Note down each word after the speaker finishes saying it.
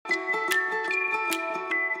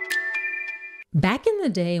Back in the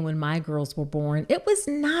day when my girls were born, it was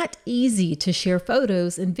not easy to share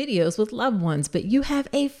photos and videos with loved ones, but you have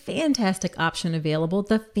a fantastic option available,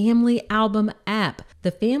 the Family Album app.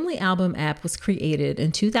 The Family Album app was created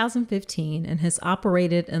in 2015 and has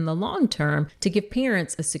operated in the long term to give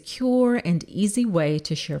parents a secure and easy way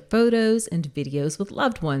to share photos and videos with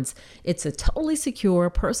loved ones. It's a totally secure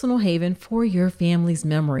personal haven for your family's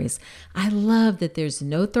memories. I love that there's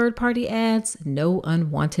no third-party ads, no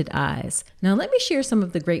unwanted eyes. Now, let me share some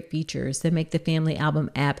of the great features that make the Family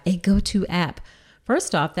Album app a go-to app.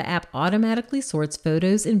 First off, the app automatically sorts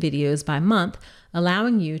photos and videos by month,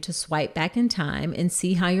 allowing you to swipe back in time and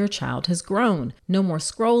see how your child has grown. No more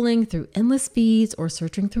scrolling through endless feeds or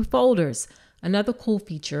searching through folders. Another cool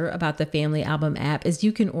feature about the Family Album app is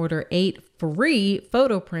you can order 8 free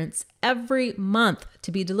photo prints every month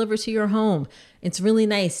to be delivered to your home. It's really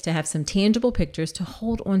nice to have some tangible pictures to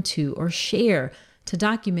hold on to or share to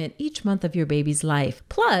document each month of your baby's life.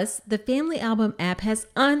 Plus, the Family Album app has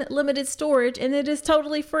unlimited storage and it is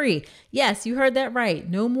totally free. Yes, you heard that right.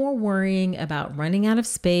 No more worrying about running out of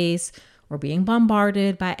space or being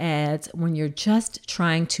bombarded by ads when you're just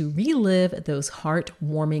trying to relive those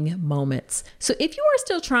heartwarming moments. So if you are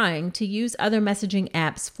still trying to use other messaging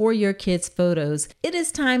apps for your kids' photos, it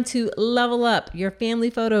is time to level up your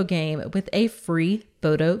family photo game with a free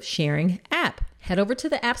photo sharing app. Head over to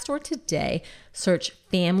the App Store today, search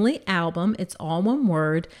Family Album, it's all one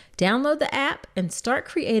word, download the app, and start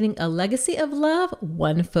creating a legacy of love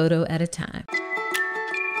one photo at a time.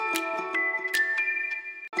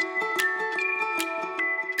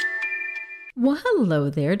 Well, hello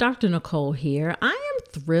there, Dr. Nicole here. I am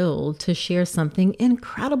thrilled to share something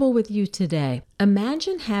incredible with you today.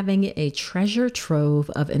 Imagine having a treasure trove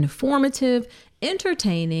of informative,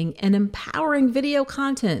 entertaining, and empowering video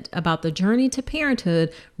content about the journey to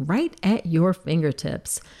parenthood right at your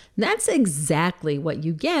fingertips. That's exactly what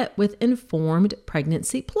you get with Informed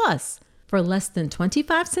Pregnancy Plus. For less than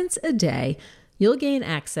 25 cents a day, you'll gain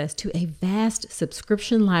access to a vast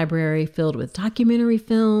subscription library filled with documentary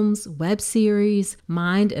films, web series,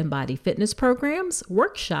 mind and body fitness programs,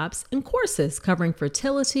 workshops, and courses covering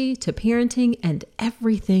fertility to parenting and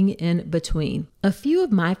everything in between. A few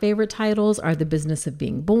of my favorite titles are The Business of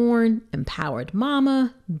Being Born, Empowered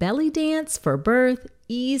Mama, Belly Dance for Birth,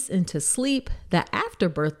 Ease into Sleep, The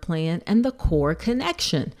Afterbirth Plan, and The Core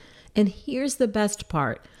Connection. And here's the best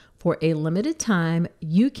part. For a limited time,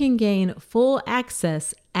 you can gain full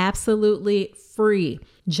access absolutely free.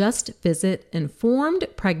 Just visit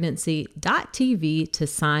informedpregnancy.tv to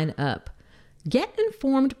sign up. Get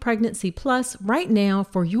Informed Pregnancy Plus right now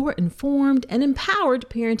for your informed and empowered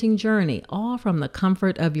parenting journey, all from the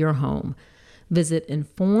comfort of your home. Visit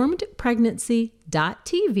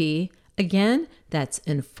informedpregnancy.tv. Again, that's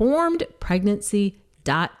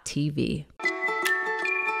informedpregnancy.tv.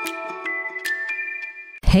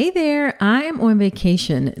 Hey there, I am on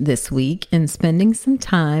vacation this week and spending some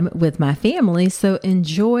time with my family, so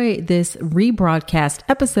enjoy this rebroadcast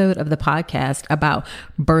episode of the podcast about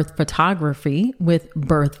birth photography with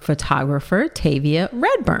birth photographer Tavia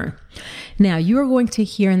Redburn. Now, you are going to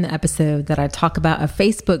hear in the episode that I talk about a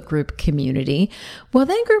Facebook group community. Well,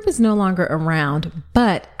 that group is no longer around,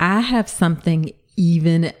 but I have something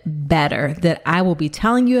even better that I will be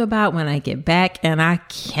telling you about when I get back, and I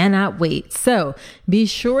cannot wait. So be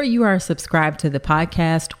sure you are subscribed to the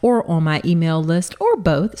podcast or on my email list or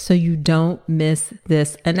both so you don't miss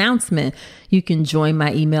this announcement. You can join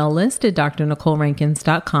my email list at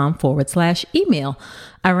drnicolerankins.com/email.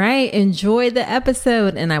 All right, enjoy the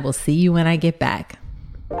episode and I will see you when I get back.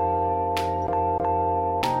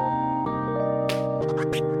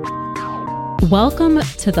 Welcome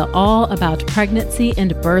to the All About Pregnancy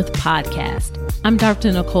and Birth podcast. I'm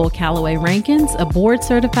Dr. Nicole Calloway Rankins, a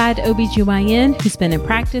board-certified OBGYN who's been in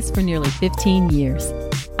practice for nearly 15 years.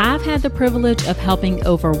 I've had the privilege of helping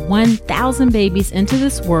over 1,000 babies into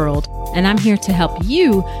this world, and I'm here to help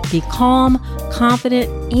you be calm, confident,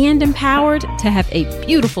 and empowered to have a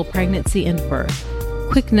beautiful pregnancy and birth.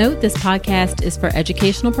 Quick note, this podcast is for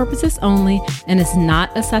educational purposes only and is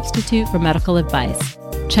not a substitute for medical advice.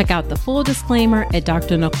 Check out the full disclaimer at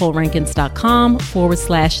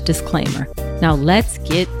drnicolerankins.com/disclaimer. Now let's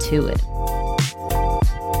get to it.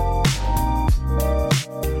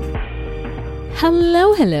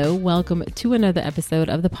 Hello. Welcome to another episode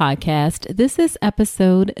of the podcast. This is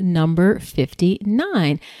episode number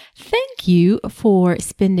 59. Thank you for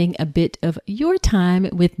spending a bit of your time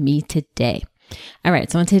with me today. All right,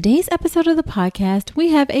 so on today's episode of the podcast, we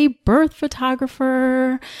have a birth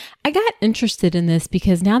photographer. I got interested in this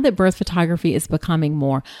because now that birth photography is becoming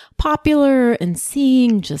more popular and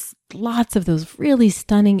seeing just lots of those really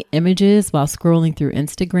stunning images while scrolling through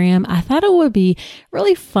Instagram, I thought it would be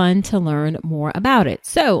really fun to learn more about it.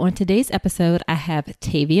 So on today's episode, I have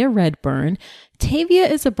Tavia Redburn. Tavia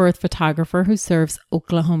is a birth photographer who serves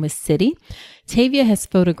Oklahoma City. Tavia has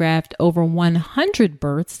photographed over 100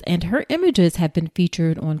 births, and her images have been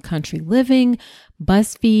featured on Country Living,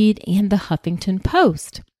 BuzzFeed, and the Huffington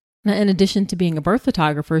Post. Now, in addition to being a birth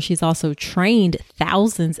photographer, she's also trained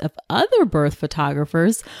thousands of other birth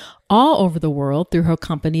photographers all over the world through her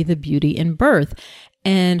company, The Beauty in Birth.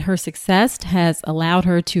 And her success has allowed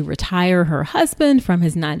her to retire her husband from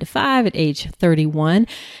his 9-to-5 at age 31.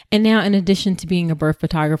 And now, in addition to being a birth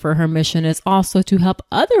photographer, her mission is also to help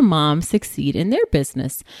other moms succeed in their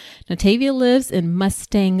business. Now, Tavia lives in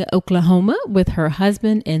Mustang, Oklahoma with her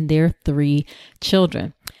husband and their 3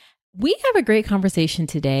 children. We have a great conversation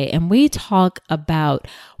today, and we talk about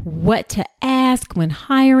what to ask when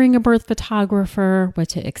hiring a birth photographer, what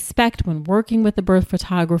to expect when working with a birth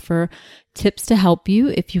photographer, tips to help you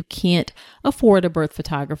if you can't afford a birth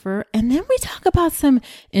photographer. And then we talk about some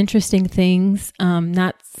interesting things,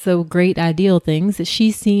 not so great ideal things that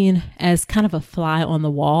she's seen as kind of a fly on the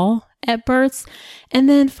wall at births. And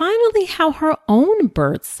then finally, how her own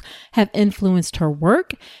births have influenced her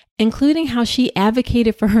work, including how she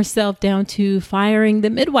advocated for herself down to firing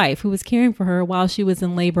the midwife who was caring for her while she was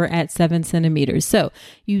in labor at 7 centimeters. So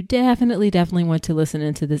you definitely want to listen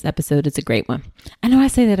into this episode. It's a great one. I know I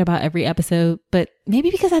say that about every episode, but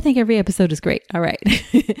maybe because I think every episode is great. All right.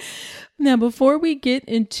 Now, before we get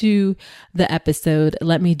into the episode,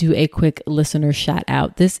 let me do a quick listener shout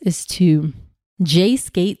out. This is to J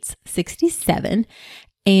Skates 67.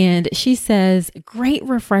 And she says, great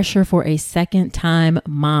refresher for a second time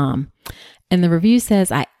mom. And the review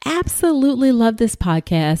says, I absolutely love this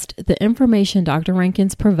podcast. The information Dr.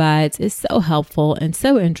 Rankins provides is so helpful and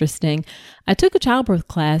so interesting. I took a childbirth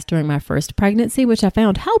class during my first pregnancy, which I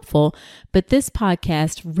found helpful, but this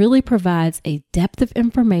podcast really provides a depth of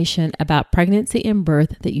information about pregnancy and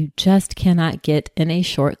birth that you just cannot get in a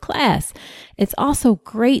short class. It's also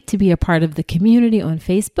great to be a part of the community on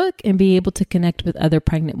Facebook and be able to connect with other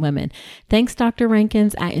pregnant women. Thanks, Dr.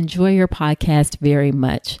 Rankins. I enjoy your podcast very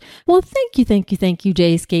much. Well, thank you,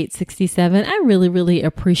 J Skate 67. I really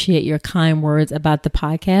appreciate your kind words about the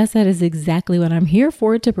podcast. That is exactly what I'm here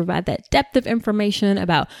for, to provide that depth of information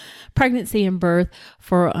about pregnancy and birth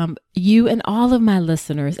for you and all of my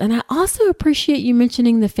listeners. And I also appreciate you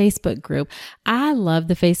mentioning the Facebook group. I love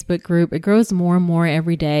the Facebook group. It grows more and more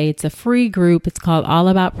every day. It's a free group. It's called All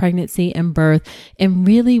About Pregnancy and Birth. And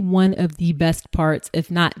really one of the best parts, if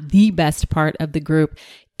not the best part of the group,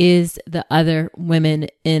 is the other women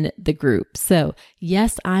in the group. So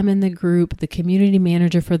yes, I'm in the group, the community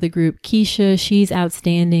manager for the group, Keisha, she's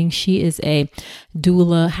outstanding. She is a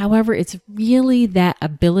doula. However, it's really that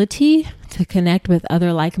ability to connect with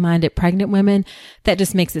other like-minded pregnant women that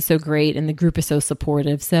just makes it so great. And the group is so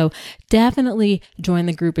supportive. So definitely join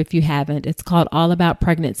the group if you haven't. It's called All About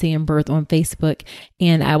Pregnancy and Birth on Facebook.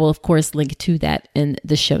 And I will, of course, link to that in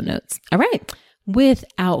the show notes. All right.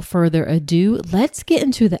 Without further ado, let's get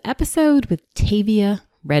into the episode with Tavia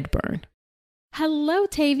Redburn. Hello,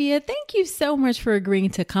 Tavia. Thank you so much for agreeing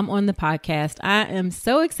to come on the podcast. I am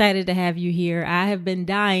so excited to have you here. I have been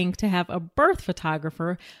dying to have a birth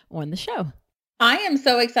photographer on the show. I am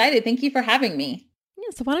so excited. Thank you for having me. Yeah,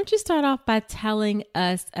 so why don't you start off by telling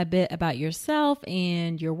us a bit about yourself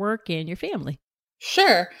and your work and your family?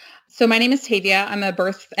 Sure. So my name is Tavia. I'm a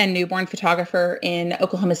birth and newborn photographer in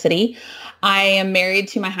Oklahoma City. I am married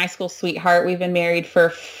to my high school sweetheart. We've been married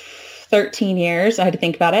for 13 years. I had to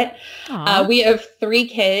think about it. We have 3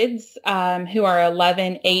 kids who are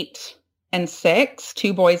 11, 8, and 6,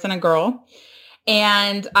 2 boys and a girl.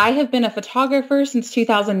 And I have been a photographer since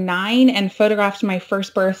 2009 and photographed my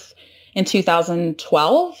first birth in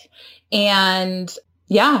 2012. And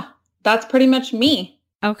yeah, that's pretty much me.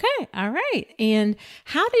 Okay. All right. And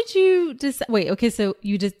how did you decide? Wait, okay. So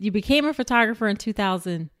you became a photographer in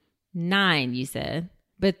 2009, you said,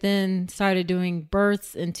 but then started doing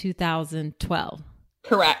births in 2012.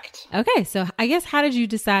 Correct. Okay. So I guess how did you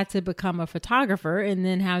decide to become a photographer? And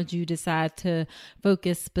then how did you decide to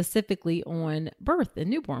focus specifically on birth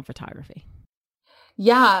and newborn photography?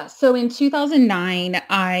 Yeah. So in 2009,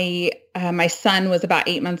 my son was about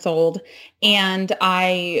 8 months old, and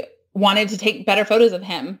I wanted to take better photos of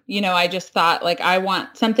him. You know, I just thought, like, I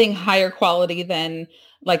want something higher quality than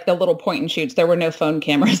like the little point and shoots. There were no phone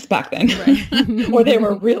cameras back then, right. Or they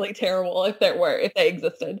were really terrible if they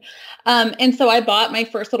existed. And so I bought my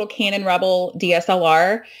first little Canon Rebel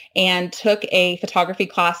DSLR and took a photography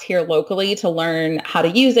class here locally to learn how to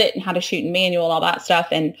use it and how to shoot in manual and all that stuff.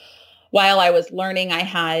 And while I was learning, I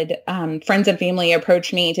had friends and family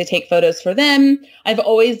approach me to take photos for them. I've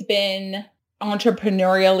always been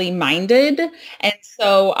entrepreneurially minded. And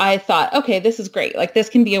so I thought, okay, this is great. Like this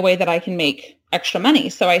can be a way that I can make extra money.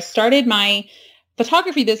 So I started my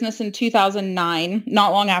photography business in 2009,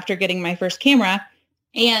 not long after getting my first camera,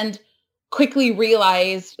 and quickly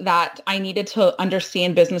realized that I needed to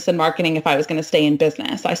understand business and marketing if I was going to stay in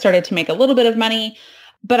business. I started to make a little bit of money,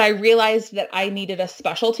 but I realized that I needed a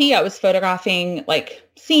specialty. I was photographing like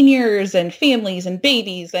seniors and families and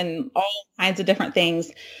babies and all kinds of different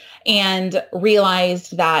things, and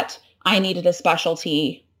realized that I needed a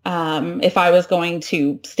specialty if I was going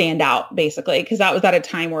to stand out, basically, because that was at a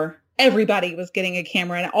time where everybody was getting a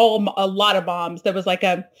camera and a lot of moms. There was like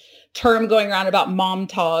a term going around about mom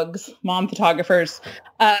photographers,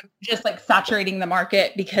 just like saturating the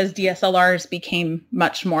market because DSLRs became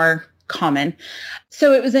much more common.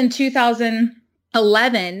 So it was in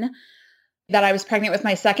 2011 that I was pregnant with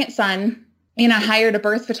my second son, and I hired a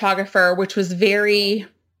birth photographer, which was very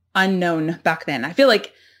unknown back then. I feel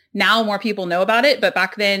like now more people know about it, but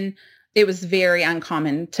back then it was very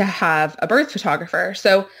uncommon to have a birth photographer.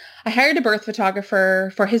 So I hired a birth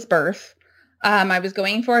photographer for his birth. I was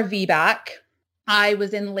going for a VBAC. I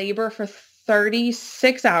was in labor for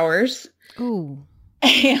 36 hours. Ooh.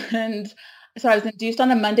 And so I was induced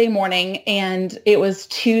on a Monday morning, and it was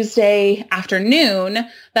Tuesday afternoon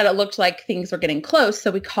that it looked like things were getting close.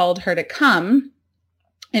 So we called her to come,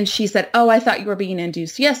 and she said, "Oh, I thought you were being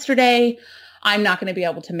induced yesterday. I'm not going to be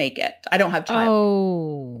able to make it. I don't have time."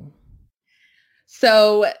 Oh.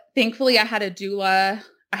 So thankfully I had a doula.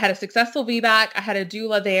 I had a successful VBAC. I had a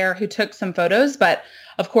doula there who took some photos, but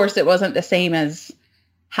of course it wasn't the same as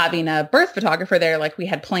having a birth photographer there like we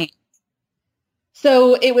had planned.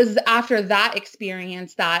 So it was after that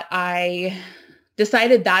experience that I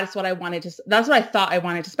decided that's what I thought I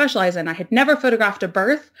wanted to specialize in. I had never photographed a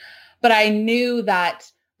birth, but I knew that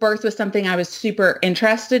birth was something I was super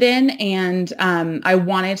interested in. And I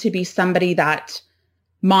wanted to be somebody that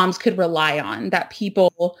moms could rely on, that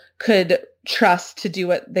people could trust to do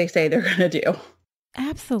what they say they're going to do.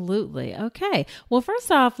 Absolutely. Okay. Well,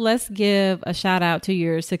 first off, let's give a shout out to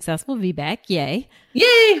your successful VBAC. Yay.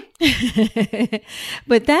 Yay.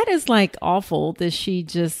 But that is like awful that she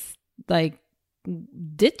just like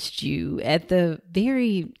ditched you at the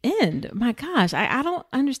very end. My gosh, I don't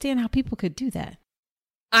understand how people could do that.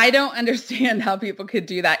 I don't understand how people could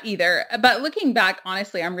do that either. But looking back,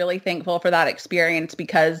 honestly, I'm really thankful for that experience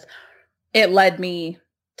because it led me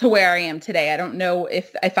to where I am today. I don't know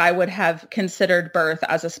if I would have considered birth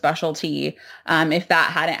as a specialty if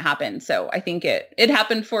that hadn't happened. So I think it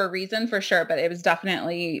happened for a reason for sure, but it was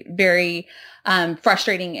definitely very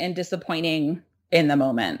frustrating and disappointing in the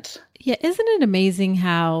moment. Yeah. Isn't it amazing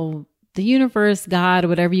how the universe, God,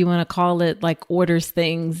 whatever you want to call it, like orders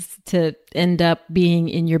things to end up being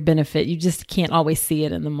in your benefit? You just can't always see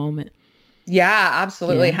it in the moment. Yeah,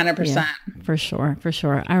 absolutely. Yeah, 100%. Yeah, for sure. For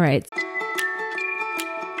sure. All right.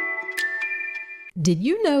 Did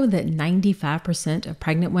you know that 95% of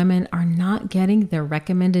pregnant women are not getting their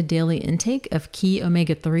recommended daily intake of key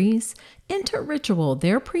omega-3s? Enter Ritual.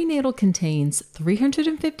 Their prenatal contains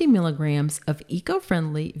 350 milligrams of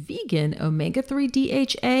eco-friendly vegan omega-3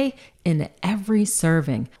 DHA in every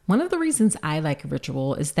serving. One of the reasons I like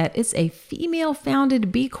Ritual is that it's a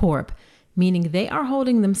female-founded B Corp, meaning they are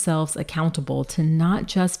holding themselves accountable to not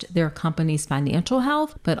just their company's financial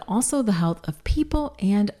health, but also the health of people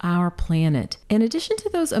and our planet. In addition to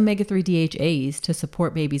those omega-3 DHAs to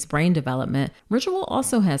support baby's brain development, Ritual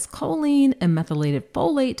also has choline and methylated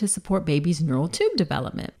folate to support baby's neural tube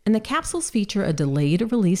development. And the capsules feature a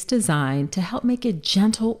delayed release design to help make it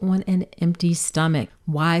gentle on an empty stomach.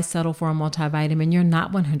 Why settle for a multivitamin you're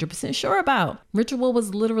not 100% sure about? Ritual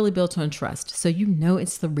was literally built on trust, so you know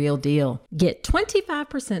it's the real deal. Get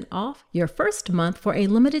 25% off your first month for a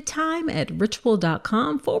limited time at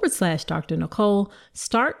ritual.com/Dr. Nicole.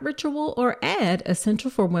 Start Ritual or add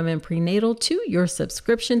Essential for Women Prenatal to your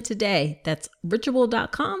subscription today. That's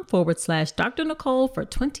ritual.com/Dr. Nicole for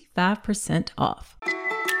 25% off.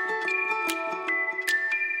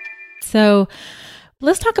 So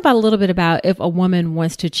let's talk about a little bit about if a woman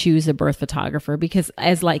wants to choose a birth photographer, because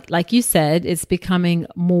as like you said, it's becoming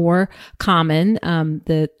more common,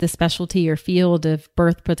 the specialty or field of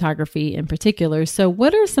birth photography in particular. So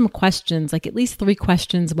what are some questions, like at least 3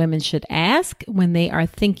 questions women should ask when they are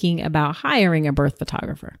thinking about hiring a birth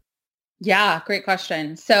photographer? Yeah, great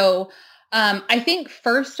question. So I think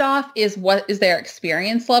first off is what is their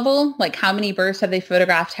experience level? Like how many births have they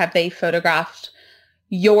photographed? Have they photographed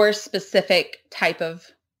your specific type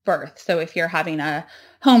of birth? So if you're having a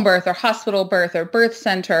home birth or hospital birth or birth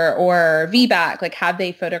center or VBAC, like have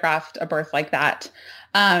they photographed a birth like that?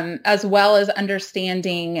 As well as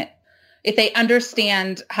understanding if they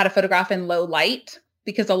understand how to photograph in low light,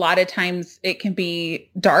 because a lot of times it can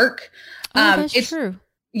be dark. That's true.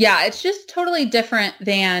 Yeah, it's just totally different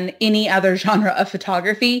than any other genre of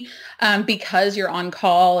photography, because you're on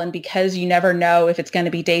call and because you never know if it's going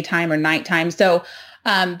to be daytime or nighttime. So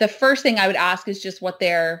the first thing I would ask is just what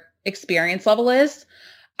their experience level is.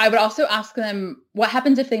 I would also ask them what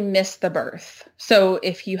happens if they miss the birth. So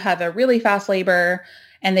if you have a really fast labor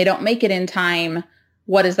and they don't make it in time,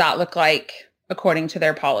 what does that look like according to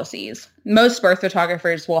their policies? Most birth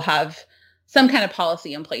photographers will have some kind of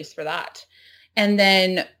policy in place for that. And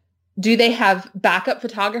then do they have backup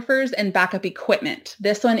photographers and backup equipment?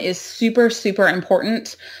 This one is super, super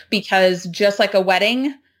important because just like a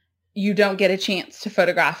wedding, you don't get a chance to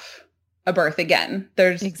photograph a birth again.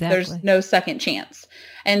 There's no second chance.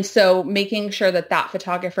 And so making sure that that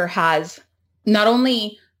photographer has not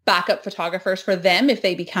only backup photographers for them if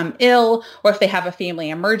they become ill or if they have a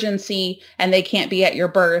family emergency and they can't be at your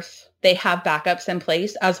birth, they have backups in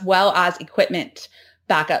place as well as equipment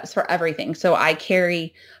backups for everything. So I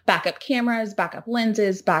carry backup cameras, backup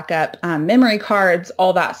lenses, backup memory cards,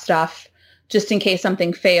 all that stuff, just in case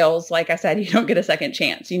something fails. Like I said, you don't get a second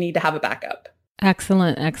chance. You need to have a backup.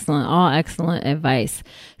 Excellent. Excellent. All excellent advice.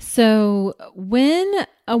 So when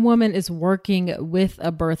a woman is working with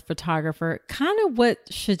a birth photographer, kind of what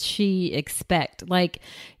should she expect? Like,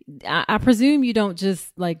 I presume you don't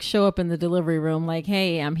just like show up in the delivery room like,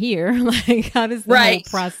 hey, I'm here. Like, how does the whole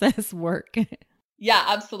process work? Yeah,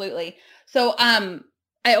 absolutely. So I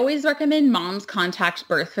always recommend moms contact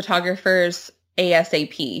birth photographers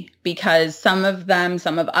ASAP because some of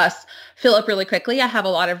us fill up really quickly. I have a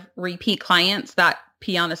lot of repeat clients that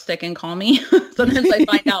pee on a stick and call me. Sometimes I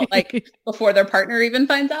find out like before their partner even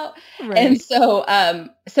finds out. Right. And so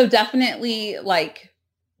definitely like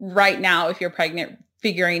right now, if you're pregnant,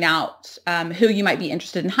 figuring out who you might be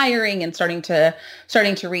interested in hiring and starting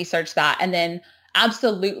to research that, and then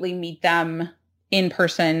absolutely meet them in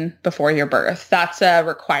person before your birth. That's a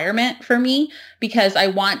requirement for me because I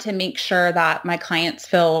want to make sure that my clients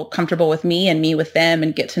feel comfortable with me and me with them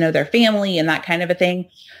and get to know their family and that kind of a thing.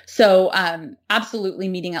 So absolutely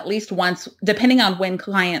meeting at least once, depending on when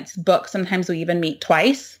clients book. Sometimes we even meet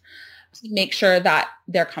twice to make sure that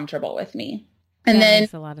they're comfortable with me. And that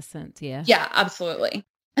makes a lot of sense. Yeah. Yeah, absolutely.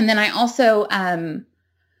 And then I also, I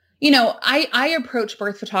approach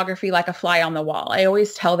birth photography like a fly on the wall. I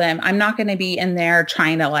always tell them I'm not going to be in there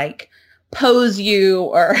trying to like pose you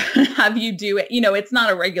or have you do it. It's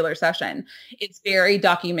not a regular session. It's very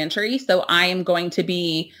documentary. So I am going to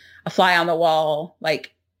be a fly on the wall,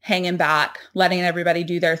 like hanging back, letting everybody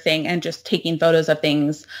do their thing and just taking photos of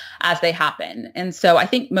things as they happen. And so I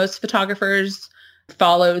think most photographers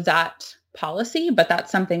follow that policy, but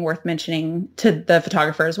that's something worth mentioning to the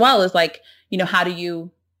photographer as well is like, how do you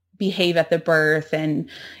behave at the birth and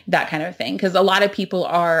that kind of thing. Because a lot of people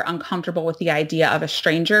are uncomfortable with the idea of a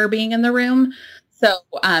stranger being in the room. So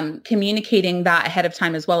communicating that ahead of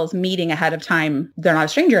time as well as meeting ahead of time, they're not a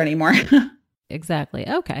stranger anymore. Exactly.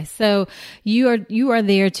 Okay. So you are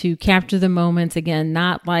there to capture the moments again,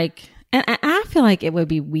 not like, and I feel like it would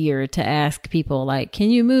be weird to ask people like,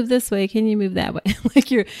 can you move this way? Can you move that way?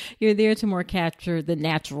 Like you're there to more capture the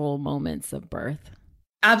natural moments of birth.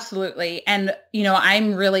 Absolutely. And,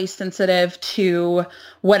 I'm really sensitive to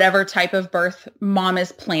whatever type of birth mom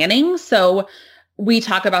is planning. So we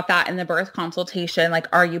talk about that in the birth consultation. Like,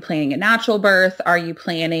 are you planning a natural birth? Are you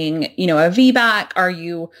planning, a VBAC? Are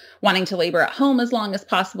you wanting to labor at home as long as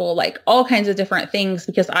possible? Like all kinds of different things,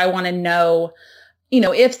 because I want to know,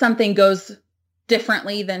 if something goes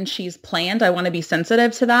differently than she's planned, I want to be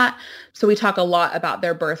sensitive to that. So we talk a lot about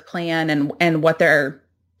their birth plan and what they're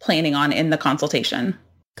planning on in the consultation.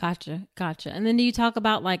 Gotcha. And then do you talk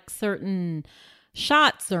about like certain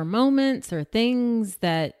shots or moments or things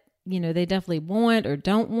that, they definitely want or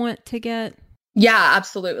don't want to get? Yeah,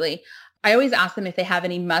 absolutely. I always ask them if they have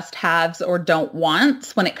any must-haves or don't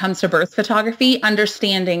wants when it comes to birth photography,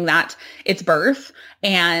 understanding that it's birth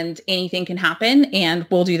and anything can happen and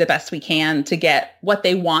we'll do the best we can to get what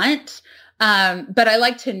they want. But I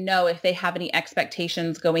like to know if they have any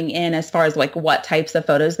expectations going in as far as like what types of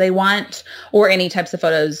photos they want or any types of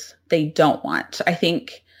photos they don't want. I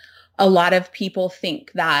think a lot of people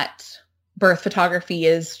think that birth photography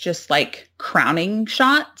is just like crowning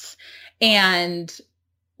shots. And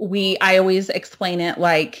I always explain it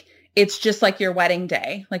like, it's just like your wedding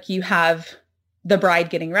day. Like you have the bride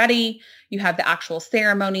getting ready, you have the actual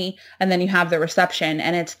ceremony, and then you have the reception.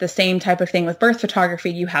 And it's the same type of thing with birth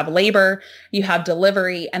photography. You have labor, you have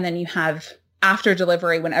delivery, and then you have after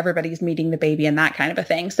delivery when everybody's meeting the baby and that kind of a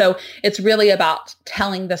thing. So it's really about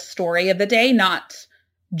telling the story of the day, not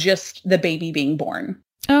just the baby being born.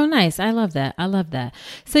 Oh, nice. I love that. I love that.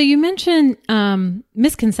 So you mentioned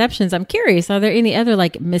misconceptions. I'm curious, are there any other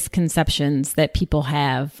like misconceptions that people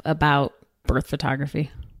have about birth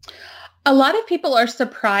photography? A lot of people are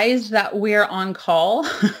surprised that we're on call.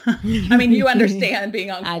 I mean, you understand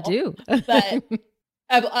being on call. I do. But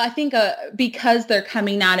I think because they're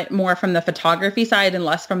coming at it more from the photography side and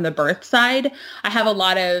less from the birth side, I have a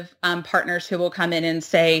lot of partners who will come in and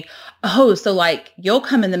say, oh, so like you'll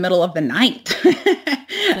come in the middle of the night.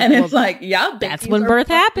 And it's like, yeah, that's when birth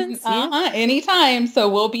happens. Anytime. So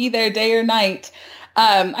we'll be there day or night.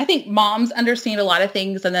 I think moms understand a lot of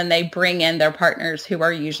things, and then they bring in their partners who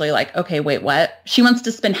are usually like, okay, wait, what? She wants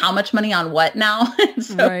to spend how much money on what now?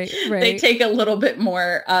 So they take a little bit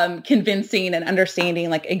more convincing and understanding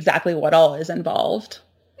like exactly what all is involved.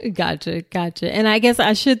 Gotcha. And I guess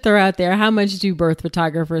I should throw out there, how much do birth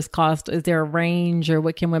photographers cost? Is there a range, or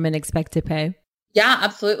what can women expect to pay? Yeah,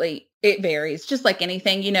 absolutely. It varies, just like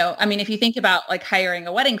anything, you know. I mean, if you think about like hiring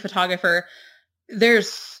a wedding photographer,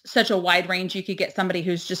 there's such a wide range. You could get somebody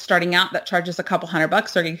who's just starting out that charges a couple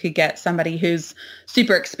 $100, or you could get somebody who's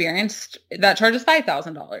super experienced that charges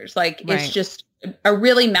 $5,000. Like It's just a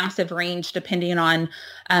really massive range depending on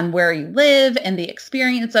where you live and the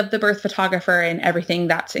experience of the birth photographer and everything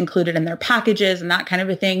that's included in their packages and that kind of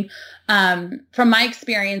a thing. From my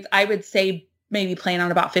experience, I would say maybe plan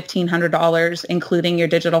on about $1,500, including your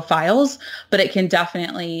digital files, but it can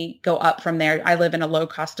definitely go up from there. I live in a low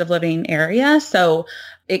cost of living area, so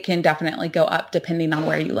it can definitely go up depending on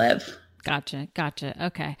where you live. Gotcha.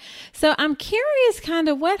 Okay. So I'm curious kind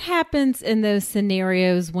of what happens in those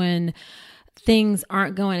scenarios when things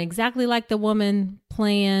aren't going exactly like the woman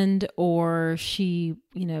planned, or she,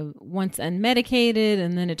 once unmedicated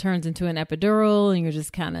and then it turns into an epidural and you're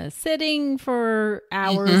just kind of sitting for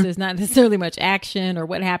hours. Mm-hmm. There's not necessarily much action. Or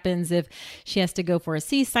what happens if she has to go for a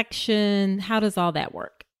C-section? How does all that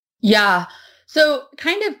work? Yeah. So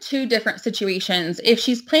kind of two different situations. If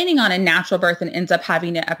she's planning on a natural birth and ends up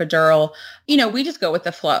having an epidural, we just go with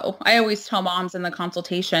the flow. I always tell moms in the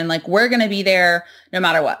consultation, like, we're going to be there no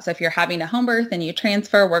matter what. So if you're having a home birth and you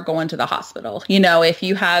transfer, we're going to the hospital. If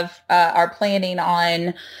you are planning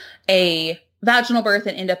on a vaginal birth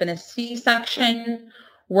and end up in a C-section,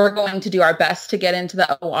 we're going to do our best to get into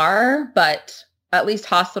the OR, but at least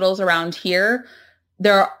hospitals around here,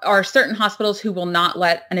 there are certain hospitals who will not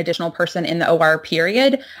let an additional person in the OR,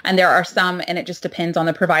 period. And there are some, and it just depends on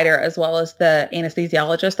the provider as well as the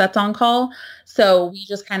anesthesiologist that's on call. So we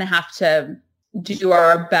just kind of have to do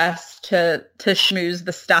our best to schmooze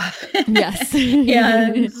the staff. Yes.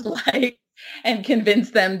 and convince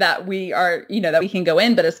them that we are, that we can go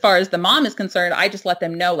in. But as far as the mom is concerned, I just let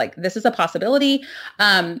them know, like, this is a possibility.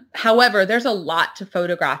 However, there's a lot to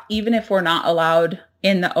photograph, even if we're not allowed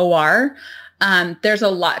in the OR. There's a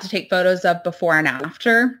lot to take photos of before and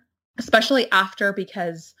after, especially after,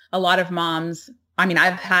 because a lot of moms,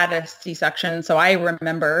 I've had a C-section, so I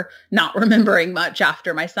remember not remembering much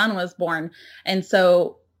after my son was born. And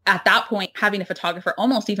so at that point, having a photographer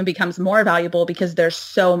almost even becomes more valuable, because there's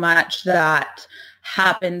so much that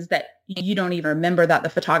happens that you don't even remember that the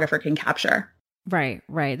photographer can capture. Right.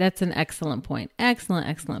 That's an excellent point.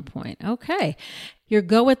 Excellent point. Okay. You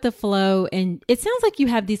go with the flow, and it sounds like you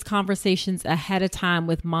have these conversations ahead of time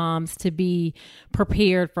with moms to be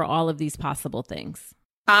prepared for all of these possible things.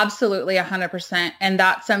 Absolutely, 100%. And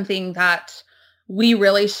that's something that we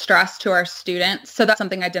really stress to our students. So that's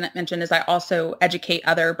something I didn't mention, is I also educate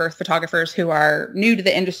other birth photographers who are new to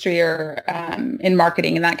the industry or in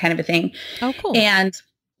marketing and that kind of a thing. Oh, cool. And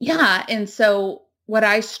so what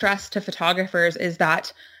I stress to photographers is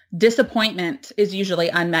that disappointment is usually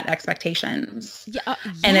unmet expectations. Yeah,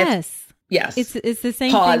 and yes. It's the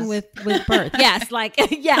same thing with birth. Yes,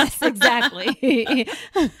 yes, exactly.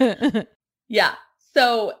 Yeah.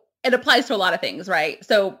 So it applies to a lot of things, right?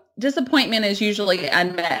 So disappointment is usually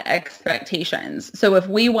unmet expectations. So if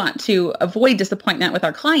we want to avoid disappointment with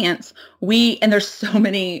our clients, and there's so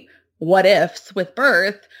many what ifs with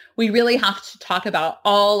birth, we really have to talk about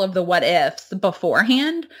all of the what ifs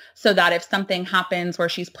beforehand, so that if something happens where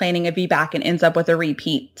she's planning a VBAC and ends up with a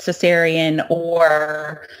repeat cesarean,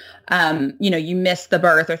 or, you miss the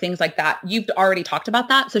birth or things like that, you've already talked about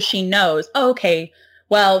that. So she knows, okay,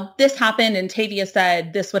 well, this happened and Tavia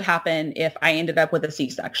said this would happen if I ended up with a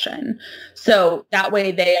C-section. So that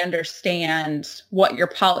way they understand what your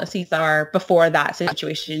policies are before that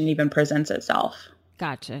situation even presents itself.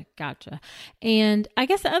 Gotcha. And I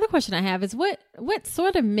guess the other question I have is what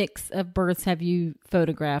sort of mix of births have you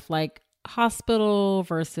photographed? Like hospital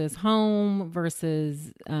versus home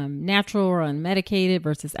versus natural or unmedicated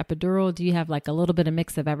versus epidural? Do you have like a little bit of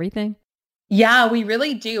mix of everything? Yeah, we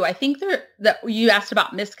really do. I think that you asked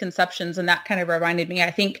about misconceptions, and that kind of reminded me.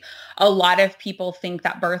 I think a lot of people think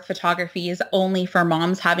that birth photography is only for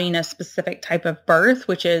moms having a specific type of birth,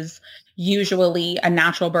 which is usually a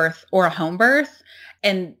natural birth or a home birth.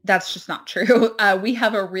 And that's just not true. We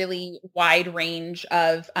have a really wide range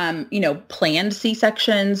of, planned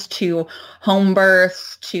C-sections to home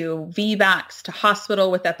births, to VBACs, to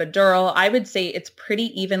hospital with epidural. I would say it's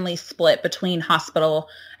pretty evenly split between hospital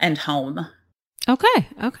and home. Okay.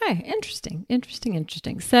 Interesting.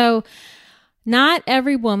 So not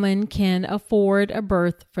every woman can afford a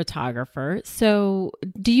birth photographer. So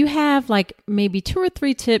do you have like maybe 2 or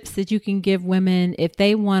 3 tips that you can give women if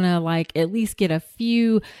they want to like at least get a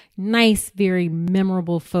few nice, very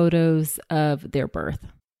memorable photos of their birth?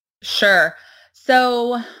 Sure.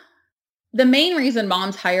 So the main reason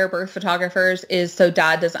moms hire birth photographers is so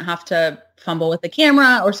dad doesn't have to fumble with the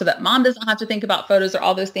camera, or so that mom doesn't have to think about photos or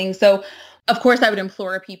all those things. So of course I would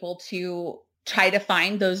implore people to try to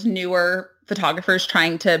find those newer photographers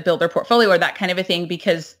trying to build their portfolio or that kind of a thing,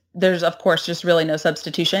 because there's, of course, just really no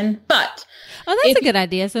substitution. But that's a good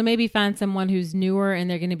idea. So maybe find someone who's newer and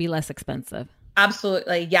they're going to be less expensive.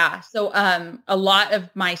 Absolutely. Yeah. So a lot of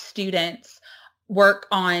my students work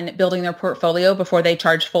on building their portfolio before they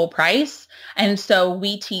charge full price. And so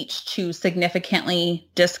we teach to significantly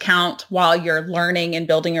discount while you're learning and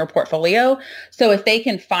building your portfolio. So if they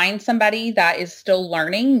can find somebody that is still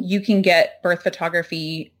learning, you can get birth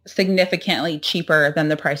photography significantly cheaper than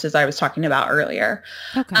the prices I was talking about earlier.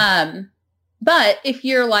 Okay. But if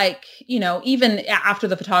you're like, even after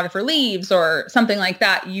the photographer leaves or something like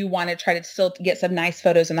that, you want to try to still get some nice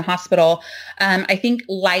photos in the hospital. I think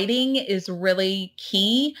lighting is really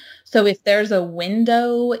key. So if there's a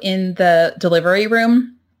window in the delivery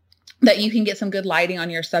room that you can get some good lighting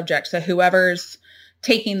on your subject. So whoever's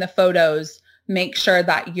taking the photos, make sure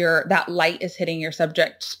that that light is hitting your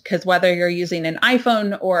subject, because whether you're using an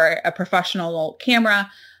iPhone or a professional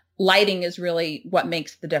camera, lighting is really what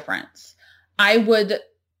makes the difference. I would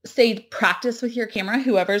say practice with your camera,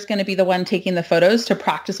 whoever's going to be the one taking the photos, to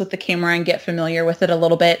practice with the camera and get familiar with it a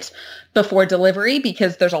little bit before delivery,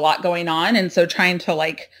 because there's a lot going on. And so trying to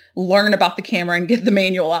like learn about the camera and get the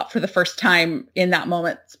manual out for the first time in that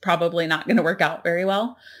moment is probably not going to work out very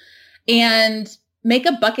well. And make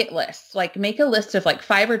a bucket list, like make a list of like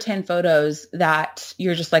 5 or 10 photos that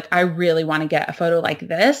you're just like, I really want to get a photo like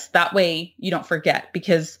this. That way you don't forget,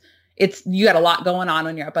 because you got a lot going on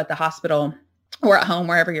when you're up at the hospital or at home,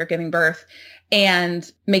 wherever you're giving birth. And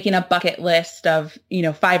making a bucket list of,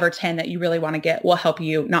 5 or 10 that you really want to get will help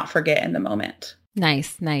you not forget in the moment.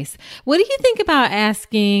 Nice. What do you think about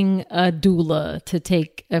asking a doula to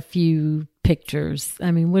take a few pictures? I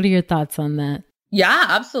mean, what are your thoughts on that? Yeah,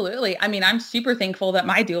 absolutely. I mean, I'm super thankful that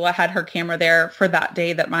my doula had her camera there for that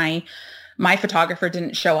day that my photographer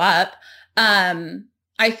didn't show up.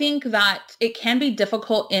 I think that it can be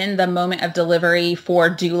difficult in the moment of delivery for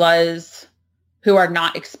doulas who are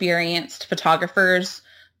not experienced photographers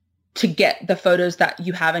to get the photos that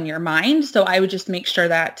you have in your mind. So I would just make sure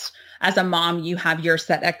that as a mom, you have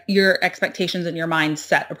your expectations in your mind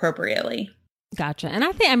set appropriately. Gotcha. And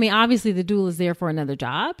obviously the doula is there for another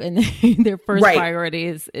job, and their first priority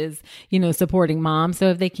is, supporting mom. So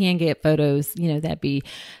if they can get photos, that'd be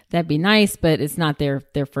nice, but it's not their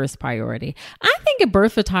first priority. I think a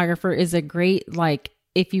birth photographer is a great, like,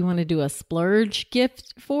 if you want to do a splurge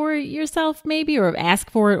gift for yourself, maybe, or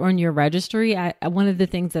ask for it on your registry. One of the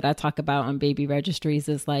things that I talk about on baby registries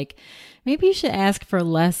is like, maybe you should ask for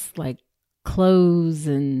less like clothes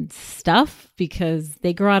and stuff, because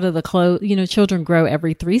they grow out of the clothes, children grow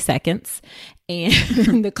every 3 seconds,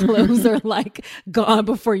 and the clothes are like gone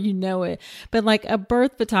before you know it. But like a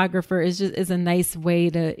birth photographer is a nice way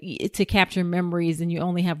to capture memories, and you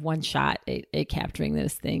only have one shot at capturing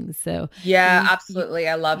those things. So yeah, absolutely.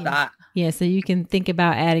 I love that. Yeah. So you can think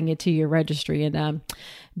about adding it to your registry, and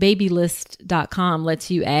babylist.com lets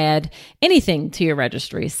you add anything to your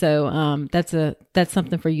registry. So that's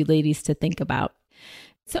something for you ladies to think about.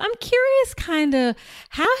 So I'm curious kind of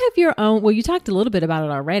how have your own, well, you talked a little bit about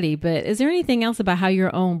it already, but is there anything else about how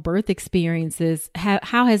your own birth experiences,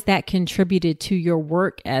 how has that contributed to your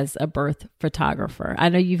work as a birth photographer? I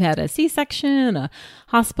know you've had a C-section, a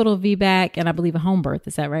hospital VBAC, and I believe a home birth.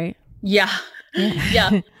 Is that right? Yeah.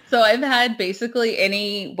 Yeah. So I've had basically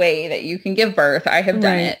any way that you can give birth. I have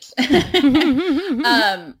done it.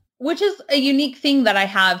 Which is a unique thing that I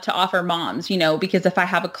have to offer moms, because if I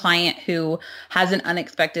have a client who has an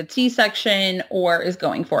unexpected C-section or is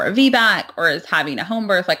going for a VBAC or is having a home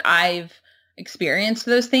birth, like I've experienced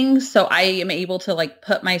those things. So I am able to like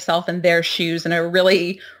put myself in their shoes in a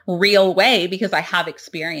really real way because I have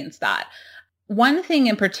experienced that. One thing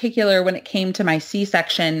in particular when it came to my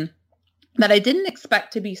C-section that I didn't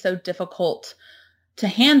expect to be so difficult to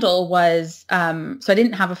handle was, so I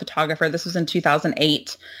didn't have a photographer. This was in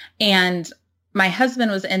 2008. And my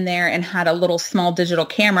husband was in there and had a little small digital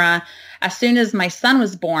camera. As soon as my son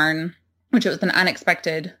was born, which it was an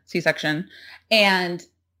unexpected C-section, and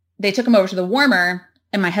they took him over to the warmer,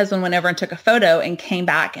 and my husband went over and took a photo and came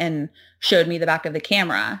back and showed me the back of the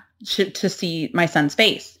camera to see my son's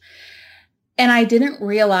face. And I didn't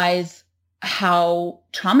realize how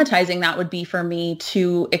traumatizing that would be for me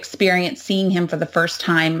to experience seeing him for the first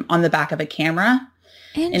time on the back of a camera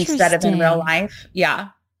instead of in real life. Yeah.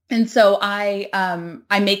 And so I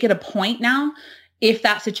make it a point now, if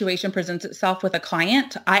that situation presents itself with a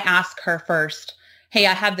client, I ask her first, hey,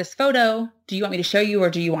 I have this photo. Do you want me to show you or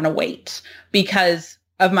do you want to wait? Because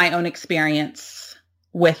of my own experience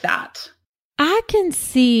with that. I can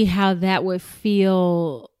see how that would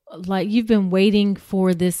feel like you've been waiting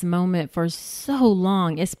for this moment for so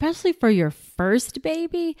long, especially for your first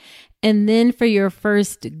baby. And then for your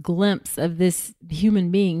first glimpse of this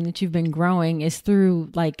human being that you've been growing is through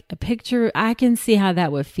like a picture. I can see how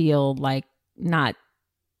that would feel like not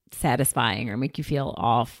satisfying or make you feel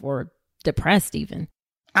off or depressed even.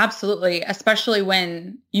 Absolutely. Especially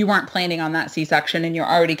when you weren't planning on that C-section and you're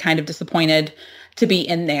already kind of disappointed to be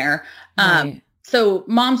in there. Right. So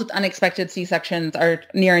moms with unexpected C-sections are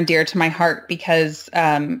near and dear to my heart because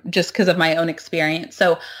just because of my own experience.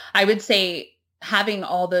 So I would say having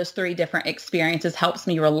all those three different experiences helps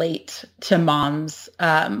me relate to moms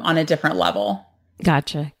on a different level.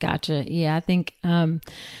 Gotcha. Yeah, I think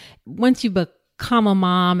once you become a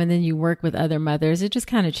mom and then you work with other mothers, it just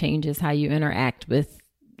kind of changes how you interact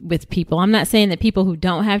with people. I'm not saying that people who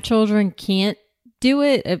don't have children can't do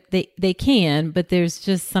it. They can, but there's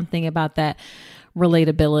just something about that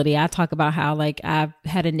relatability. I talk about how like I've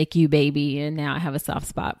had a NICU baby and now I have a soft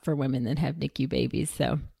spot for women that have NICU babies.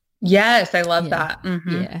 So yes, I love that.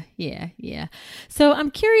 Mm-hmm. Yeah. So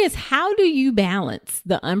I'm curious, how do you balance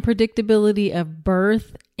the unpredictability of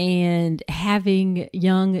birth and having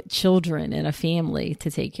young children and a family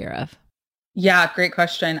to take care of? Yeah, great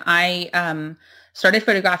question. I started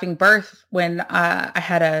photographing birth when I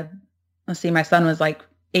had my son was like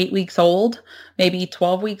 8 weeks old, maybe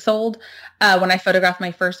 12 weeks old, when I photographed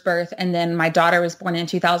my first birth. And then my daughter was born in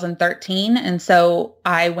 2013. And so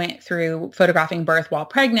I went through photographing birth while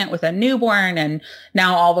pregnant with a newborn and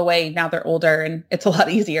now they're older and it's a lot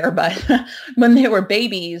easier. But when they were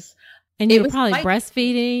babies, and you were probably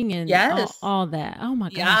breastfeeding and yes, all that. Oh my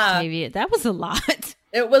gosh, Tavia, that was a lot.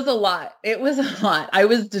 It was a lot. I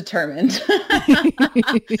was determined.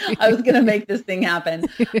 I was going to make this thing happen.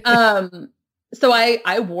 So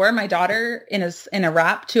I wore my daughter in a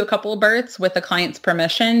wrap to a couple of births with the client's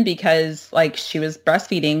permission because like she was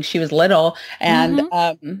breastfeeding, she was little. And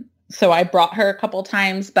so I brought her a couple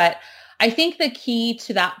times. But I think the key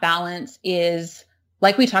to that balance is,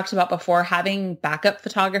 like we talked about before, having backup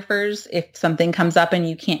photographers if something comes up and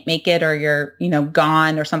you can't make it or you're,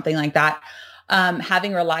 gone or something like that.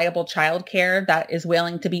 Having reliable childcare that is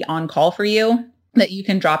willing to be on call for you, that you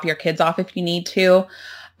can drop your kids off if you need to.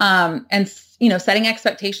 And setting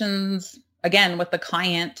expectations again with the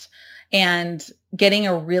client and getting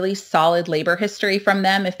a really solid labor history from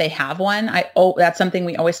them if they have one. That's something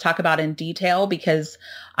we always talk about in detail because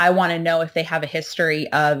I want to know if they have a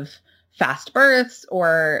history of fast births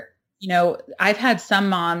or, I've had some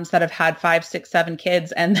moms that have had 5, 6, 7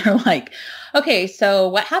 kids and they're like, okay, so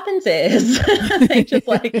what happens is they just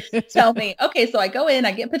like tell me, okay, so I go in,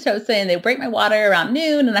 I get Pitocin, they break my water around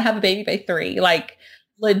noon and I have a baby by 3, like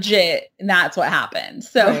legit. And that's what happened.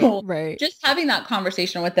 So right. Just having that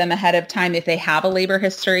conversation with them ahead of time, if they have a labor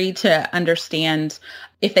history, to understand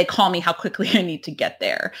if they call me, how quickly I need to get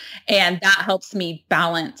there. And that helps me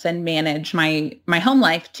balance and manage my home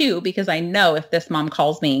life too, because I know if this mom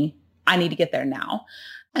calls me, I need to get there now.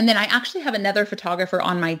 And then I actually have another photographer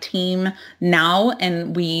on my team now,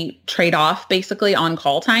 and we trade off basically on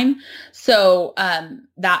call time. So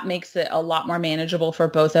that makes it a lot more manageable for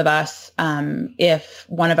both of us. If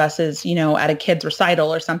one of us is, at a kid's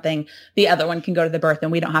recital or something, the other one can go to the birth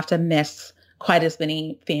and we don't have to miss quite as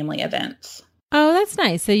many family events. Oh, that's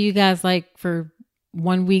nice. So you guys like for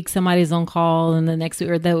 1 week, somebody's on call and the next week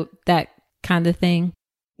or that kind of thing?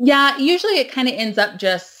 Yeah, usually it kind of ends up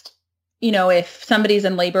just, if somebody's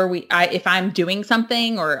in labor, if I'm doing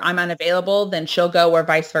something or I'm unavailable, then she'll go or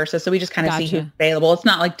vice versa. So we just kind of see who's available. It's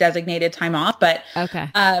not like designated time off, but okay.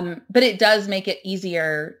 But it does make it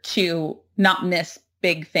easier to not miss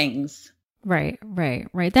big things. Right.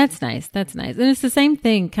 That's nice. And it's the same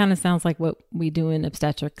thing, kind of sounds like what we do in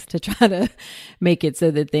obstetrics to try to make it so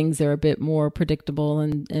that things are a bit more predictable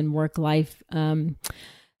and work life.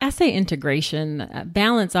 I say integration.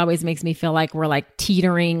 Balance always makes me feel like we're like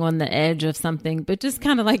teetering on the edge of something, but just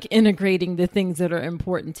kind of like integrating the things that are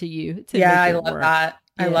important to you. I love that.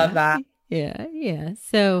 I love that. Yeah.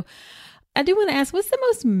 So I do want to ask, what's the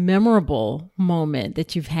most memorable moment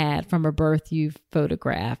that you've had from a birth you've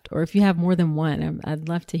photographed? Or if you have more than one, I'd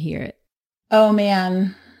love to hear it. Oh,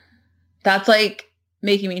 man. That's like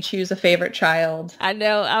making me choose a favorable child. I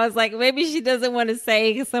know. I was like, maybe she doesn't want to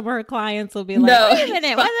say, because some of her clients will be like, no, wait a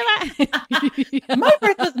minute, what am I? My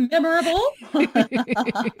birth was memorable.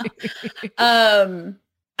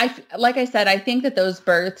 Like I said, I think that those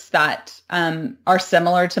births that are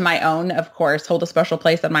similar to my own, of course, hold a special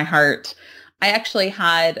place in my heart. I actually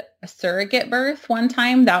had a surrogate birth one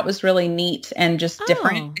time. That was really neat and just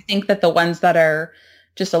different. I think that the ones that are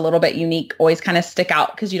just a little bit unique always kind of stick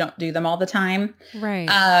out because you don't do them all the time. Right.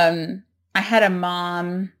 I had a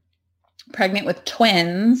mom pregnant with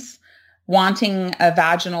twins wanting a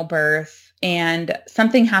vaginal birth, and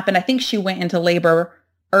something happened. I think she went into labor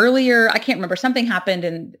earlier. I can't remember. Something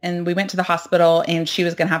happened and we went to the hospital and she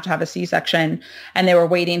was going to have a C-section, and they were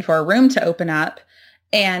waiting for a room to open up.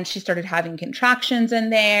 And she started having contractions in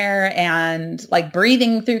there and like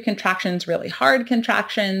breathing through contractions, really hard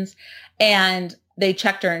contractions. And they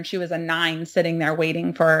checked her and she was a 9 sitting there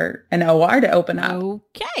waiting for an OR to open up.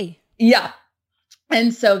 Okay. Yeah.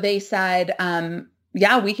 And so they said,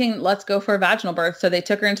 let's go for a vaginal birth. So they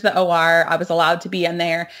took her into the OR. I was allowed to be in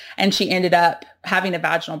there, and she ended up having a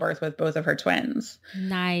vaginal birth with both of her twins.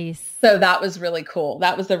 Nice. So that was really cool.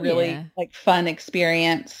 That was a really fun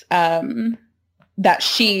experience. That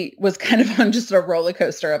she was kind of on just a roller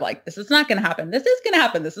coaster of like, this is not going to happen. This is going to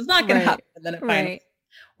happen. This is not going to happen. And then it finally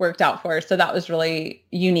worked out for her. So that was really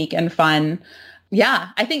unique and fun. Yeah.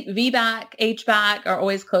 I think VBAC, HBAC are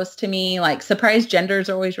always close to me. Like surprise genders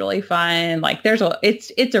are always really fun. Like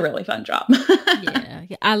it's a really fun job. Yeah.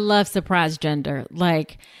 I love surprise gender.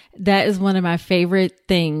 Like that is one of my favorite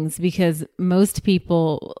things because a lot of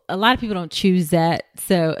people don't choose that.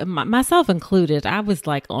 So myself included, I was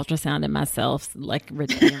like ultrasounding myself like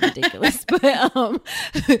ridiculous, but,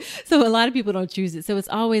 so a lot of people don't choose it. So it's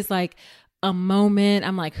always like a moment.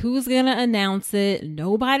 I'm like, who's going to announce it?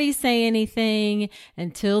 Nobody say anything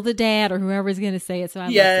until the dad or whoever's going to say it. So I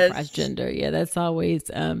love surprise gender. Yeah, that's always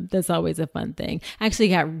a fun thing. I actually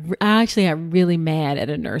got really mad at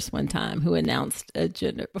a nurse one time who announced a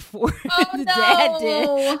gender before the dad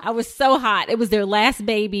did. I was so hot. It was their last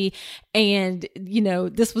baby, and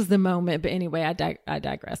this was the moment. But anyway, I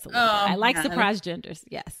digress a little bit. I like surprise genders.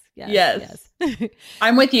 Yes.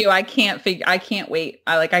 I'm with you. I can't wait.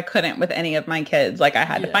 I couldn't with any of my kids. Like I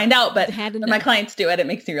had to find out, but when my clients do it, it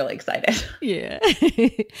makes me really excited. Yeah.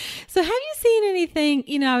 So have you seen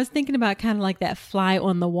anything, I was thinking about kind of like that fly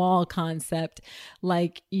on the wall concept,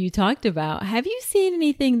 like you talked about. Have you seen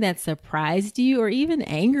anything that surprised you or even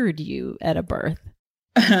angered you at a birth?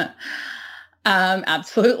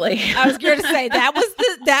 Absolutely. I was going to say that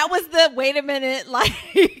was the wait a minute, like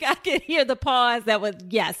I could hear the pause. That was,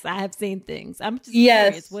 yes, I have seen things. I'm just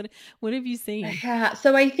curious. What have you seen? Yeah.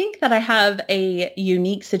 So I think that I have a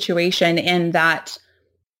unique situation in that,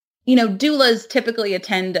 doulas typically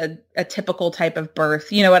attend a typical type of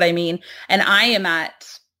birth. You know what I mean? And I am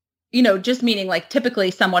at, just meaning like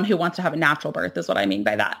typically someone who wants to have a natural birth is what I mean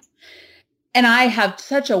by that. And I have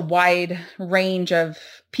such a wide range of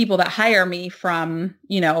people that hire me from,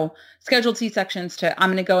 scheduled C-sections to I'm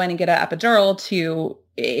going to go in and get an epidural to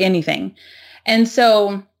anything. And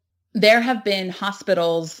so there have been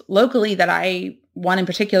hospitals locally one in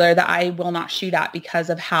particular that I will not shoot at because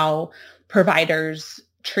of how providers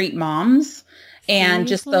treat moms and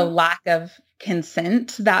just the lack of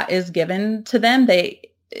consent that is given to them.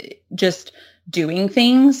 They just doing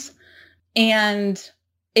things. And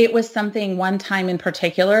it was something one time in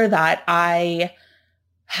particular that I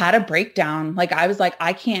had a breakdown. Like I was like,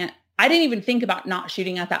 I didn't even think about not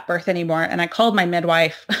shooting at that birth anymore. And I called my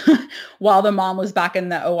midwife while the mom was back in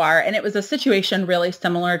the OR. And it was a situation really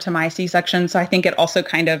similar to my C-section. So I think it also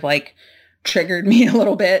kind of like triggered me a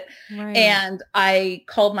little bit. Right. And I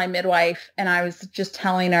called my midwife and I was just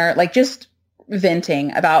telling her, like, just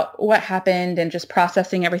venting about what happened and just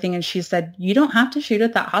processing everything. And she said, you don't have to shoot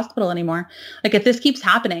at that hospital anymore. Like, if this keeps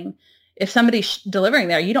happening, if somebody's delivering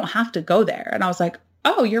there, you don't have to go there. And I was like,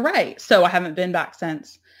 oh, you're right. So I haven't been back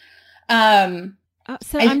since. I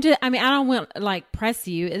don't want to like press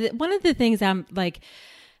you. One of the things I'm like,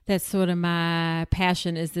 that's sort of my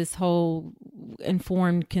passion is this whole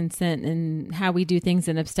informed consent and how we do things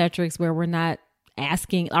in obstetrics where we're not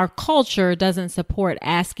asking, our culture doesn't support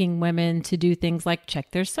asking women to do things like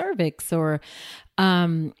check their cervix or,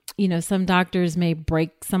 some doctors may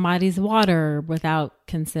break somebody's water without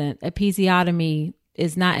consent. Episiotomy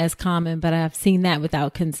is not as common, but I've seen that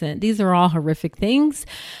without consent. These are all horrific things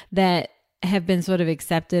that have been sort of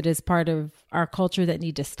accepted as part of our culture that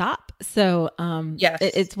need to stop. So yes.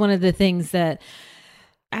 It's one of the things that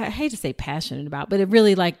I hate to say passionate about, but it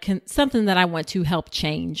really something that I want to help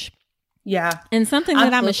change. Yeah. And something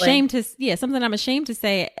that I'm ashamed to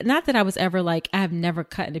say, not that I was ever like, I have never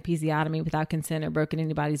cut an episiotomy without consent or broken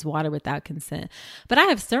anybody's water without consent, but I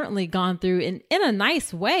have certainly gone through in a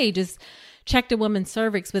nice way, just checked a woman's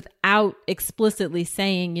cervix without explicitly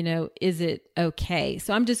saying, is it okay?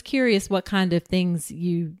 So I'm just curious what kind of things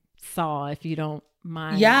you saw, if you don't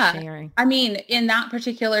mind sharing. I mean, in that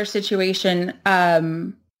particular situation,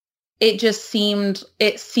 it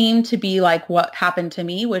seemed to be like what happened to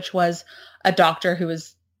me, which was a doctor who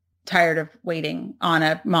was tired of waiting on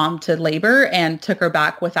a mom to labor and took her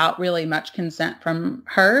back without really much consent from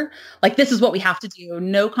her. Like, this is what we have to do.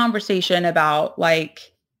 No conversation about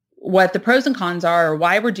like what the pros and cons are or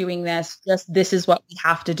why we're doing this. Just this is what we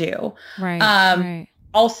have to do. Right. Right.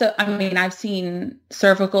 Also, I mean, I've seen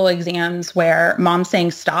cervical exams where mom's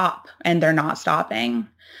saying stop and they're not stopping.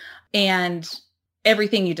 And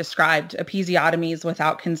everything you described, episiotomies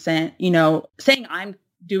without consent, saying I'm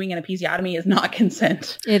doing an episiotomy is not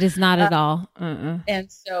consent. It is not at all.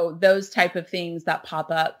 And so those type of things that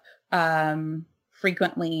pop up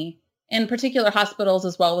frequently in particular hospitals,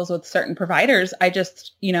 as well as with certain providers, I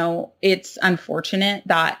just, it's unfortunate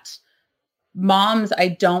that moms, I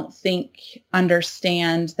don't think,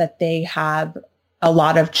 understand that they have a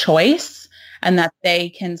lot of choice and that they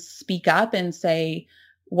can speak up and say,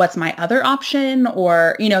 what's my other option?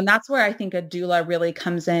 Or, and that's where I think a doula really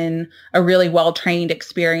comes in. A really well-trained,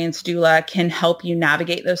 experienced doula can help you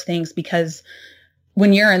navigate those things, because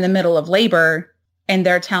when you're in the middle of labor and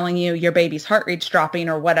they're telling you your baby's heart rate's dropping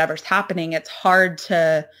or whatever's happening, it's hard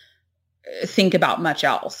to think about much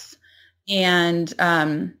else. And,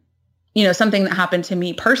 something that happened to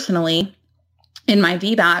me personally in my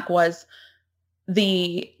VBAC was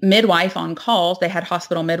the midwife on call, they had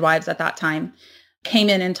hospital midwives at that time, came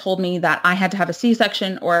in and told me that I had to have a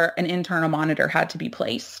C-section or an internal monitor had to be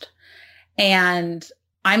placed. And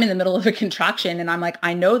I'm in the middle of a contraction and I'm like,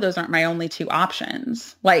 I know those aren't my only two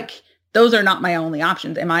options. Like, those are not my only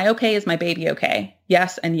options. Am I okay? Is my baby okay?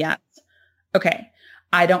 Yes and yes. Okay.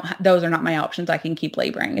 Those are not my options. I can keep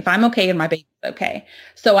laboring. If I'm okay and my baby's okay.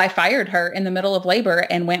 So I fired her in the middle of labor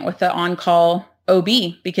and went with the on-call OB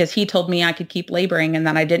because he told me I could keep laboring and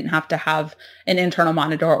that I didn't have to have an internal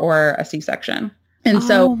monitor or a C-section. And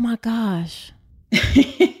so, oh my gosh.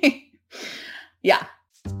 Yeah.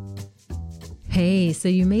 Hey, so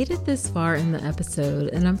you made it this far in the episode,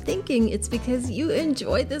 and I'm thinking it's because you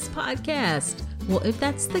enjoyed this podcast. Well, if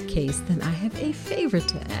that's the case, then I have a favor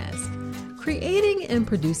to ask. Creating and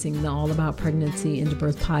producing the All About Pregnancy and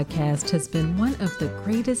Birth podcast has been one of the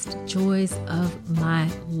greatest joys of my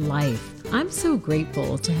life. I'm so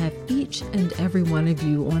grateful to have each and every one of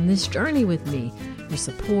you on this journey with me. Your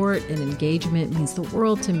support and engagement means the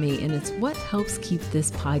world to me, and it's what helps keep this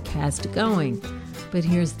podcast going. But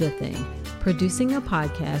here's the thing. Producing a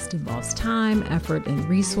podcast involves time, effort, and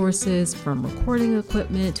resources, from recording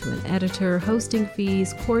equipment to an editor, hosting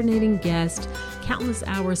fees, coordinating guests, countless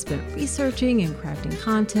hours spent researching and crafting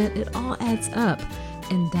content. It all adds up.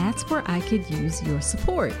 And that's where I could use your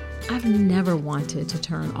support. I've never wanted to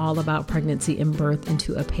turn All About Pregnancy and Birth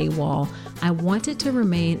into a paywall. I want it to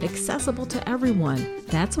remain accessible to everyone.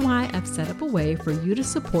 That's why I've set up a way for you to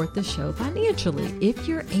support the show financially, if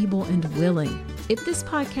you're able and willing. If this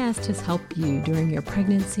podcast has helped you during your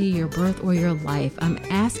pregnancy, your birth, or your life, I'm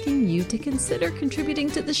asking you to consider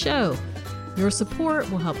contributing to the show. Your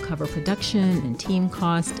support will help cover production and team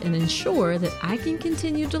costs and ensure that I can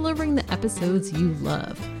continue delivering the episodes you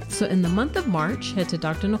love. So in the month of March, head to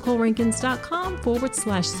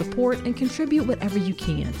drnicolerankins.com/support and contribute whatever you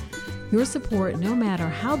can. Your support, no matter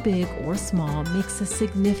how big or small, makes a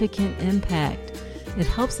significant impact. It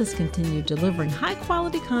helps us continue delivering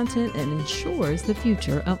high-quality content and ensures the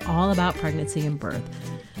future of All About Pregnancy and Birth.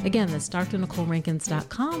 Again, that's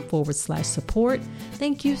drnicolerankins.com/support.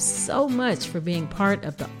 Thank you so much for being part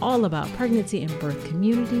of the All About Pregnancy and Birth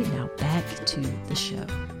community. Now back to the show.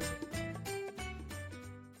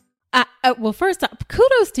 Well, first off,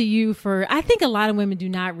 kudos to you for, I think a lot of women do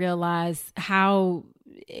not realize how,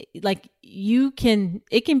 like, it can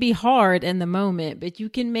be hard in the moment, but you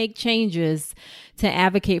can make changes to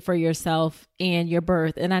advocate for yourself and your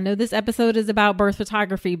birth. And I know this episode is about birth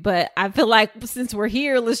photography, but I feel like since we're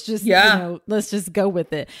here, let's just go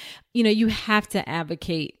with it. You have to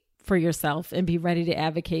advocate for yourself and be ready to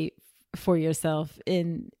advocate for yourself.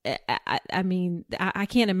 And I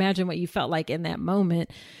can't imagine what you felt like in that moment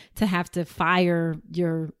to have to fire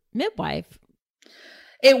your midwife.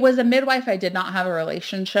 It was a midwife I did not have a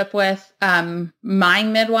relationship with. My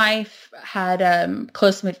midwife had a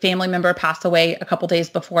close family member pass away a couple days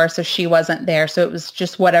before, so she wasn't there. So it was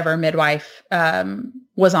just whatever midwife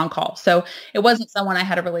was on call. So it wasn't someone I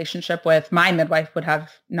had a relationship with. My midwife would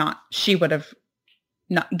have not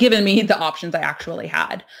given me the options I actually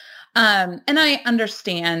had. And I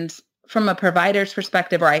understand from a provider's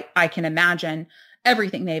perspective, or I can imagine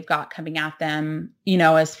everything they've got coming at them,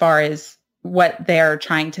 as far as what they're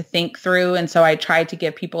trying to think through. And so I tried to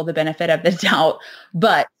give people the benefit of the doubt.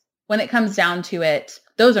 But when it comes down to it,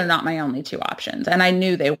 those are not my only two options. And I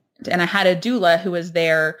knew they weren't. And I had a doula who was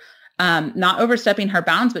there, not overstepping her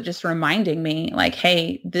bounds, but just reminding me like,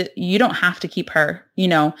 hey, you don't have to keep her,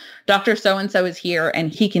 Dr. So-and-so is here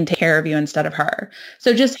and he can take care of you instead of her.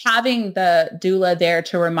 So just having the doula there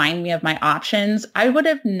to remind me of my options, I would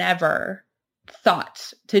have never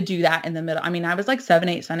thought to do that in the middle. I mean, I was like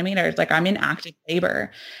 7-8 centimeters, like I'm in active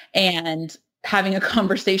labor, and having a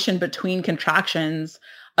conversation between contractions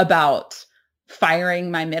about firing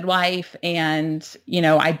my midwife and,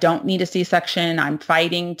 I don't need a C-section. I'm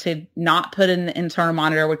fighting to not put in the internal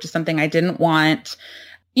monitor, which is something I didn't want.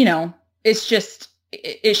 It's just,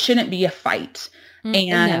 it shouldn't be a fight.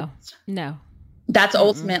 And no. That's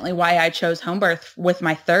ultimately why I chose home birth with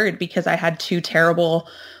my third, because I had two terrible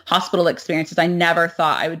hospital experiences. I never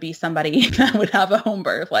thought I would be somebody that would have a home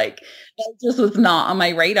birth. Like that just was not on my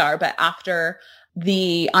radar. But after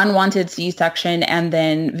the unwanted C-section and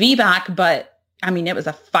then VBAC, but I mean, it was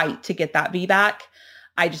a fight to get that VBAC.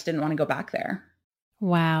 I just didn't want to go back there.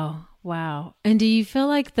 Wow. And do you feel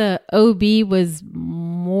like the OB was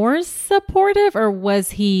more supportive, or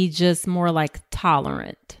was he just more like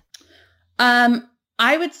tolerant?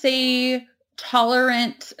 I would say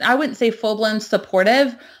tolerant. I wouldn't say full-blown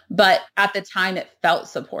supportive, but at the time it felt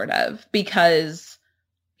supportive because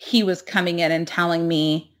he was coming in and telling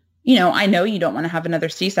me, I know you don't want to have another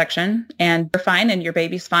C-section and you're fine and your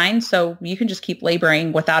baby's fine. So you can just keep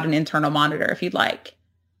laboring without an internal monitor if you'd like.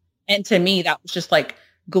 And to me, that was just like,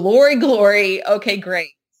 glory. Okay,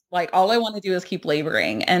 great. Like all I want to do is keep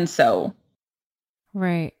laboring. And so.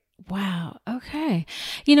 Right. Wow. Okay.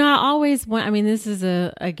 I always want, this is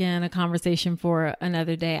again, a conversation for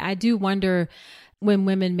another day. I do wonder when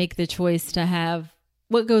women make the choice to have,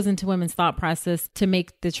 what goes into women's thought process to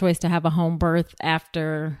make the choice to have a home birth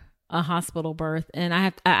after a hospital birth.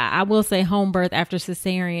 And I will say home birth after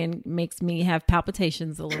cesarean makes me have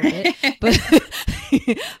palpitations a little bit, but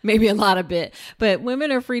maybe a lot of bit, but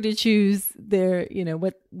women are free to choose their,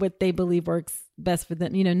 what they believe works best for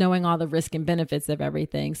them, knowing all the risk and benefits of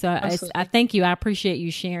everything. So I thank you. I appreciate you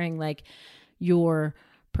sharing like your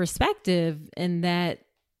perspective, and that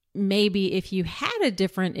maybe if you had a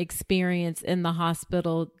different experience in the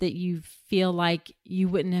hospital that you feel like you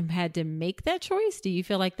wouldn't have had to make that choice. Do you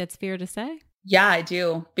feel like that's fair to say? Yeah, I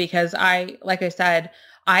do. Because like I said,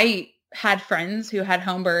 I had friends who had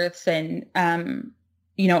home births and,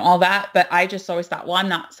 all that, but I just always thought, well, I'm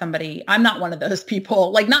not one of those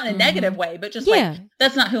people, like not in a negative way, but just like,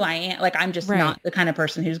 that's not who I am. Like, I'm just not the kind of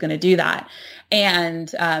person who's going to do that.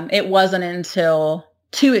 And, it wasn't until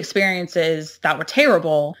 2 experiences that were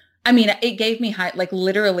terrible. I mean, it gave me like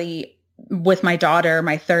literally with my daughter,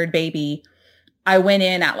 my third baby, I went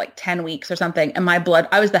in at like 10 weeks or something, and I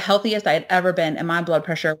was the healthiest I had ever been. And my blood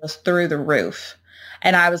pressure was through the roof.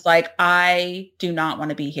 And I was like, I do not want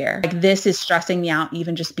to be here. Like, this is stressing me out,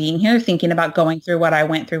 even just being here, thinking about going through what I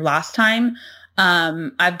went through last time.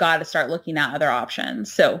 I've got to start looking at other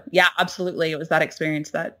options. So yeah, absolutely. It was that experience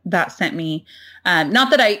that sent me, not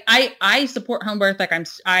that I support home birth. Like I'm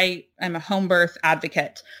a home birth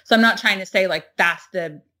advocate. So I'm not trying to say like, that's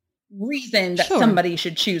the reason that somebody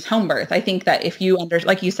should choose home birth. I think that if you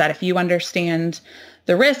like you said, if you understand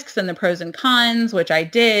the risks and the pros and cons, which I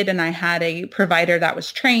did, and I had a provider that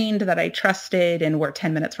was trained, that I trusted, and we're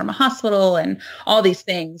 10 minutes from a hospital and all these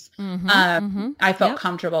things, I felt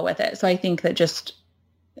comfortable with it. So I think that just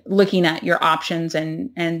looking at your options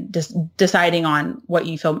and just deciding on what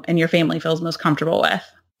you feel and your family feels most comfortable with.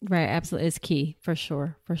 Right. Absolutely. It's key for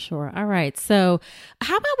sure. For sure. All right. So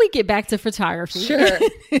how about we get back to photography? Sure.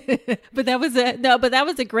 But that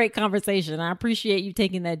was a great conversation. I appreciate you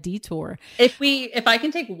taking that detour. If I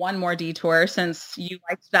can take one more detour, since you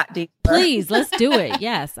liked that detour. Please, let's do it.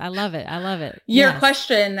 Yes. I love it. I love it. Your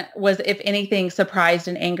question was if anything surprised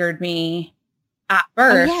and angered me at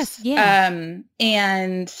birth. Oh, yes. Yeah.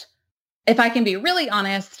 And if I can be really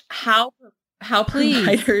honest, how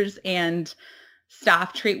providers and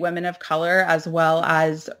staff treat women of color, as well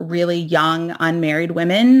as really young unmarried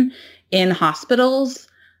women in hospitals.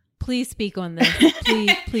 Please speak on this.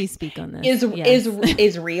 Please speak on this.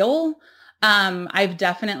 Is real. I've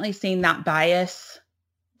definitely seen that bias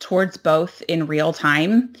towards both in real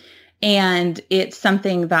time. And it's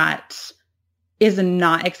something that is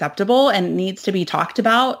not acceptable and needs to be talked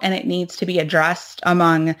about, and it needs to be addressed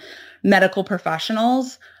among medical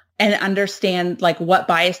professionals and understand like what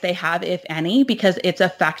bias they have, if any, because it's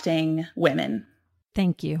affecting women.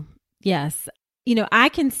 Thank you. Yes. You know, I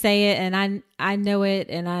can say it, and I know it,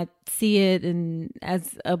 and I see it, and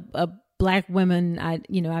as a Black woman,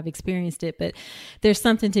 I've experienced it, but there's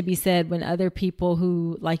something to be said when other people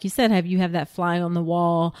who, like you said, have that fly on the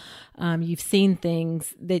wall. You've seen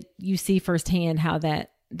things that you see firsthand how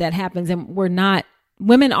that happens. And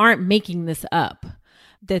women aren't making this up,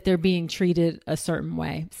 that they're being treated a certain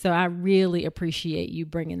way. So I really appreciate you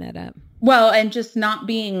bringing that up. Well, and just not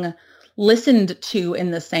being listened to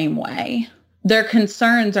in the same way. Their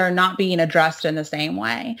concerns are not being addressed in the same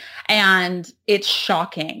way. And it's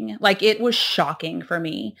shocking. Like, it was shocking for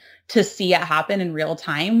me to see it happen in real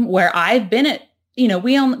time, where I've been at,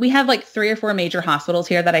 we have like 3 or 4 major hospitals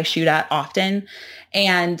here that I shoot at often.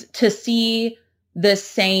 And to see the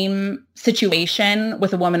same situation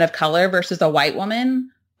with a woman of color versus a white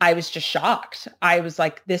woman, I was just shocked. I was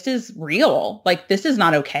like, this is real. Like, this is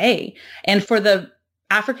not okay. And for the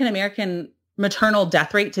African-American maternal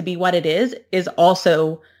death rate to be what it is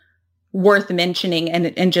also worth mentioning,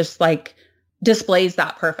 and just like displays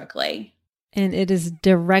that perfectly. And it is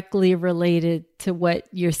directly related to what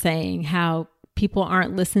you're saying, how people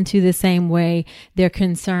aren't listened to the same way. Their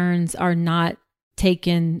concerns are not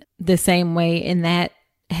taken the same way, and that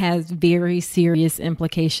has very serious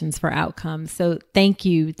implications for outcomes. So thank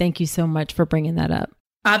you so much for bringing that up.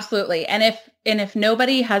 Absolutely. And if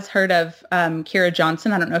nobody has heard of Kira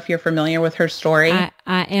Johnson, I don't know if you're familiar with her story. I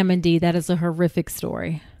am indeed. That is a horrific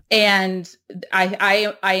story. And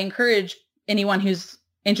I encourage anyone who's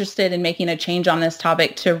interested in making a change on this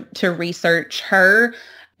topic to research her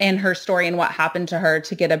and her story and what happened to her,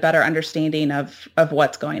 to get a better understanding of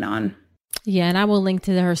what's going on. Yeah, and I will link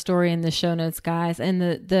to her story in the show notes, guys. And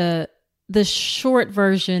the short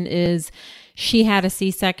version is, she had a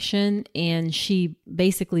C-section, and she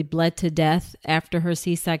basically bled to death after her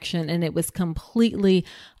C-section, and it was completely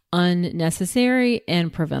unnecessary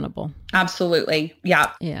and preventable. Absolutely.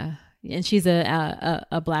 Yeah. Yeah. And she's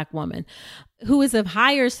a Black woman who is of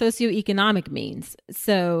higher socioeconomic means.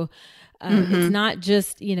 So it's not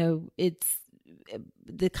just, it's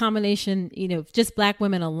the combination, just Black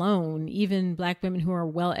women alone. Even Black women who are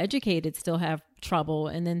well educated still have trouble.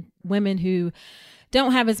 And then women who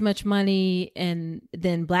don't have as much money, and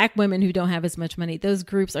then Black women who don't have as much money, those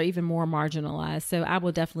groups are even more marginalized. So I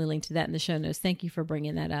will definitely link to that in the show notes. Thank you for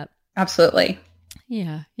bringing that up. Absolutely.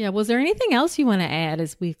 Yeah. Yeah. Was there anything else you want to add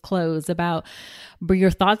as we close about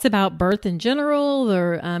your thoughts about birth in general,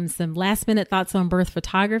 or some last minute thoughts on birth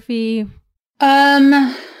photography?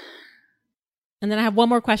 And then I have one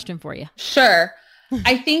more question for you. Sure.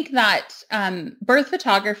 I think that birth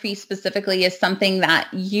photography specifically is something that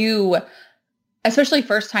you, especially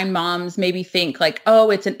first-time moms, maybe think like, oh,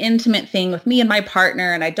 it's an intimate thing with me and my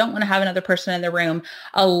partner, and I don't want to have another person in the room.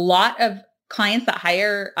 A lot of clients that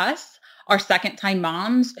hire us are second-time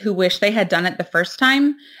moms who wish they had done it the first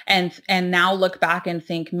time, and now look back and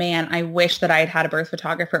think, man, I wish that I had had a birth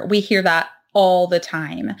photographer. We hear that all the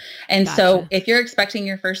time. And Gotcha. So if you're expecting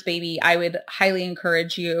your first baby, I would highly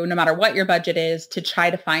encourage you, no matter what your budget is, to try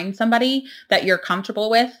to find somebody that you're comfortable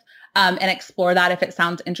with. And explore that if it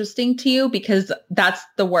sounds interesting to you, because that's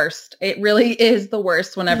the worst. It really is the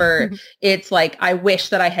worst whenever it's like, I wish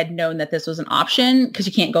that I had known that this was an option, because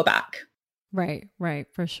you can't go back. Right,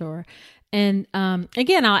 for sure. And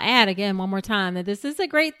again, I'll add one more time that this is a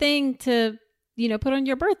great thing to put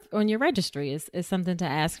on your registry is something to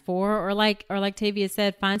ask for, or like Tavia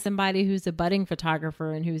said, find somebody who's a budding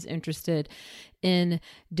photographer and who's interested in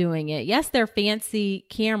doing it. Yes, they're fancy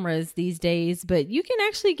cameras these days, but you can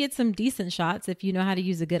actually get some decent shots if you know how to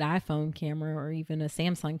use a good iPhone camera or even a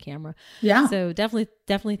Samsung camera. Yeah. So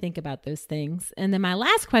definitely think about those things. And then my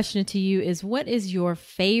last question to you is, what is your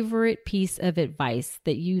favorite piece of advice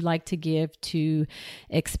that you like to give to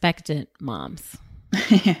expectant moms?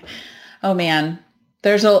 Oh man,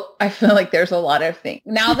 I feel like there's a lot of things.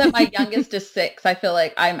 Now that my youngest is 6, I feel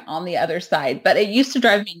like I'm on the other side, but it used to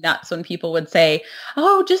drive me nuts when people would say,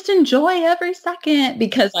 "Oh, just enjoy every second,"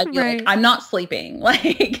 because I'd be like, I'm not sleeping.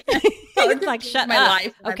 Like, it's like, shut my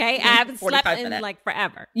life. Okay. I haven't slept in like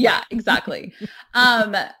forever. Yeah, exactly.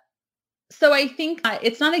 So I think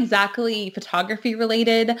it's not exactly photography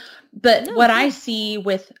related, but what I see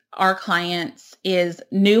with our clients is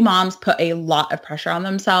new moms put a lot of pressure on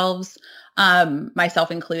themselves,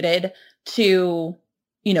 myself included, to,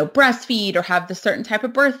 breastfeed or have the certain type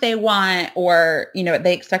of birth they want, or,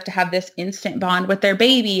 they expect to have this instant bond with their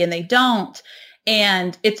baby and they don't.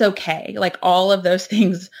 And it's okay. Like, all of those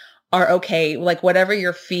things are okay. Like, whatever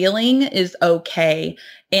you're feeling is okay.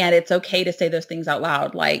 And it's okay to say those things out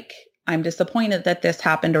loud. Like, I'm disappointed that this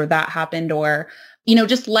happened or that happened, or,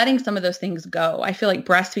 just letting some of those things go. I feel like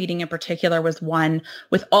breastfeeding in particular was one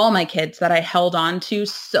with all my kids that I held on to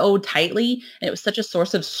so tightly. And it was such a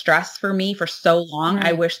source of stress for me for so long. Right.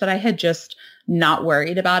 I wish that I had just not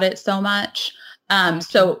worried about it so much.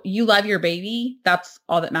 So you love your baby. That's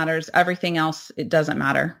all that matters. Everything else, it doesn't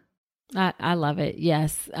matter. I love it.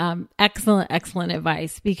 Yes. Excellent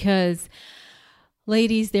advice, because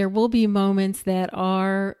ladies, there will be moments that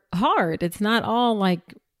are hard. It's not all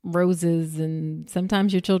like roses, and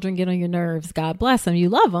sometimes your children get on your nerves. God bless them. You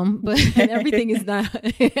love them, but everything is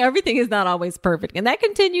not always perfect. And that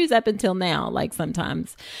continues up until now. Like,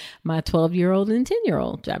 sometimes my 12-year-old and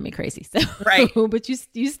 10-year-old drive me crazy. So, right. But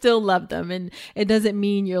you still love them. And it doesn't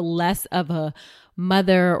mean you're less of a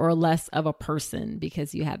mother or less of a person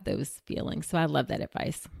because you have those feelings. So I love that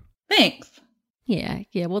advice. Thanks. Yeah.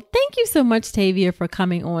 Well, thank you so much, Tavia, for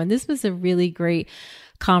coming on. This was a really great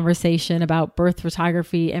conversation about birth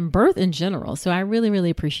photography and birth in general. So I really, really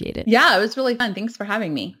appreciate it. Yeah, it was really fun. Thanks for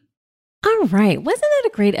having me. All right. Wasn't that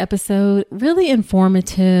a great episode? Really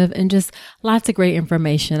informative and just lots of great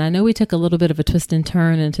information. I know we took a little bit of a twist and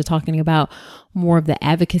turn into talking about more of the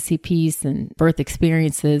advocacy piece and birth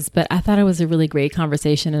experiences, but I thought it was a really great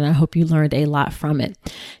conversation and I hope you learned a lot from it.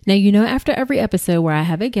 Now, after every episode where I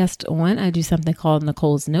have a guest on, I do something called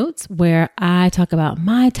Nicole's Notes, where I talk about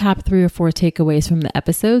my top 3 or 4 takeaways from the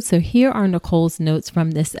episode. So here are Nicole's notes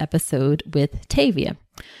from this episode with Tavia.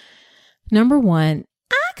 Number 1,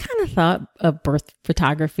 I kind of thought of birth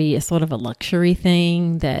photography as sort of a luxury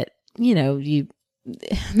thing that,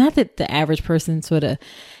 not that the average person sort of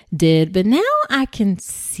did, but now I can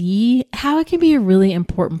see how it can be a really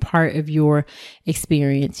important part of your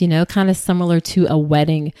experience, kind of similar to a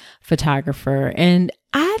wedding photographer. And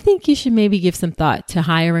I think you should maybe give some thought to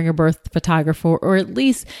hiring a birth photographer, or at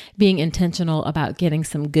least being intentional about getting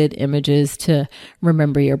some good images to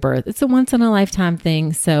remember your birth. It's a once in a lifetime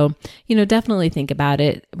thing. So, definitely think about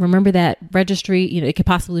it. Remember that registry, it could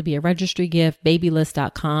possibly be a registry gift.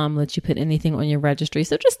 Babylist.com lets you put anything on your registry.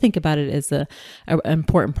 So just think about it as an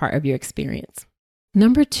important part of your experience.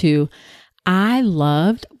 Number 2, I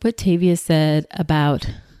loved what Tavia said about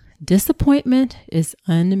disappointment is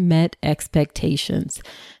unmet expectations.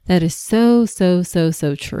 That is so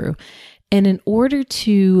true. And in order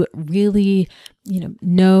to really,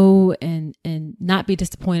 know and not be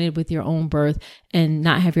disappointed with your own birth and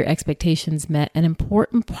not have your expectations met, an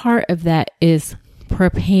important part of that is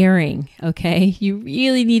preparing. Okay. You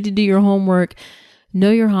really need to do your homework.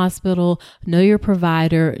 Know your hospital, know your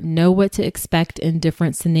provider, know what to expect in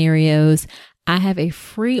different scenarios. I have a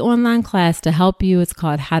free online class to help you. It's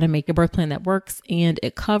called How to Make a Birth Plan That Works, and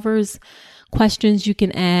it covers questions you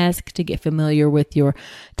can ask to get familiar with your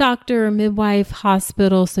doctor, midwife,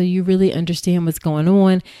 hospital, so you really understand what's going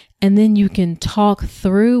on. And then you can talk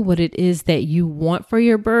through what it is that you want for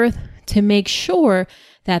your birth to make sure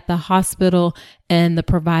that the hospital and the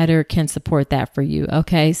provider can support that for you.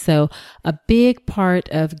 Okay. So a big part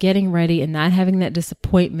of getting ready and not having that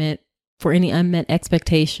disappointment for any unmet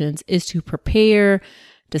expectations is to prepare,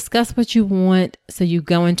 discuss what you want, so you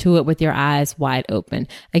go into it with your eyes wide open.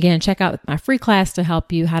 Again, check out my free class to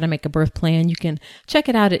help you how to make a birth plan. You can check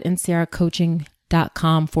it out at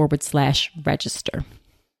nsarahcoaching.com/register.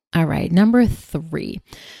 All right. Number 3,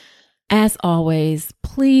 as always,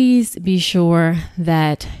 please be sure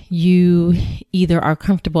that you either are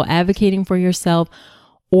comfortable advocating for yourself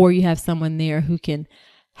or you have someone there who can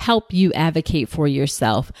help you advocate for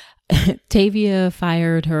yourself. Tavia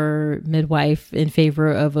fired her midwife in favor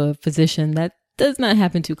of a physician. That does not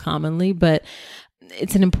happen too commonly, but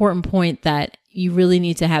it's an important point that you really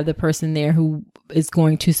need to have the person there who is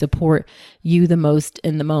going to support you the most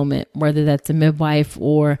in the moment, whether that's a midwife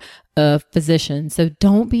or a physician. So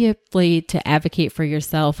don't be afraid to advocate for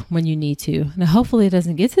yourself when you need to. Now, hopefully it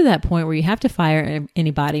doesn't get to that point where you have to fire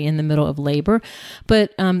anybody in the middle of labor,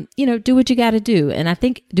 but, do what you got to do. And I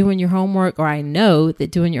think doing your homework, or I know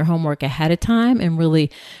that doing your homework ahead of time and really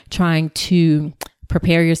trying to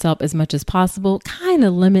prepare yourself as much as possible kind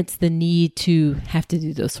of limits the need to have to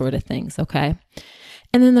do those sort of things. Okay.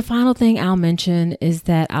 And then the final thing I'll mention is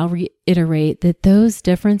that I'll reiterate that those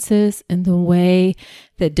differences in the way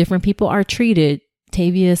that different people are treated,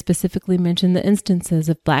 Tavia specifically mentioned the instances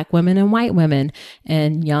of Black women and white women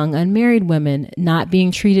and young unmarried women not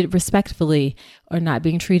being treated respectfully or not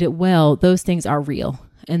being treated well. Those things are real,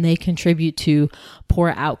 and they contribute to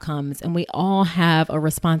poor outcomes. And we all have a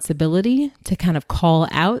responsibility to kind of call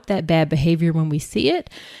out that bad behavior when we see it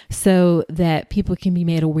so that people can be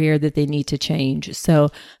made aware that they need to change. So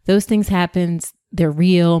those things happen. They're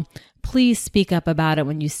real. Please speak up about it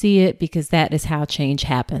when you see it, because that is how change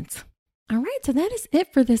happens. All right. So that is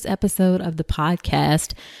it for this episode of the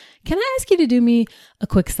podcast. Can I ask you to do me a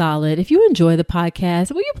quick solid? If you enjoy the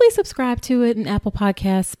podcast, will you please subscribe to it in Apple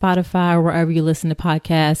Podcasts, Spotify, or wherever you listen to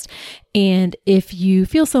podcasts? And if you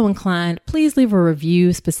feel so inclined, please leave a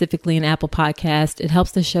review specifically in Apple Podcasts. It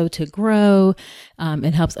helps the show to grow.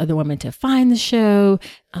 It helps other women to find the show,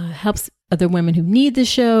 helps other women who need the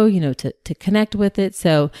show, to connect with it.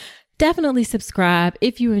 So definitely subscribe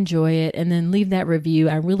if you enjoy it, and then leave that review.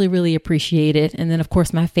 I really, really appreciate it. And then, of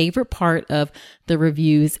course, my favorite part of the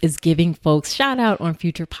reviews is giving folks shout out on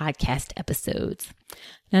future podcast episodes.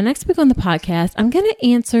 Now, next week on the podcast, I'm going to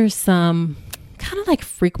answer some kind of like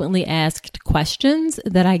frequently asked questions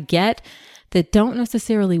that I get that don't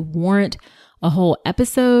necessarily warrant a whole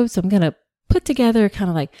episode. So I'm going to put together kind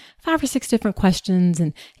of like 5 or 6 different questions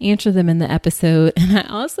and answer them in the episode. And I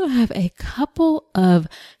also have a couple of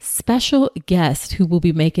special guests who will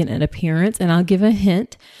be making an appearance, and I'll give a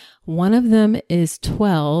hint. One of them is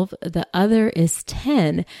 12, the other is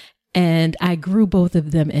 10, and I grew both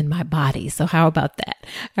of them in my body. So how about that?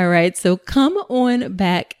 All right. So come on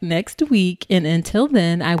back next week. And until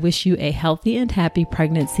then, I wish you a healthy and happy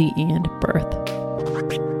pregnancy and birth.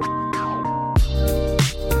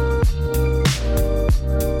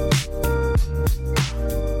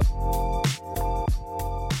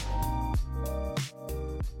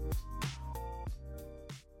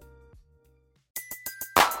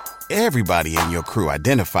 Everybody in your crew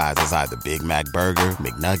identifies as either Big Mac Burger,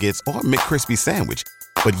 McNuggets, or McCrispy Sandwich.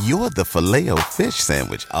 But you're the Filet-O-Fish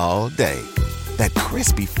Sandwich all day. That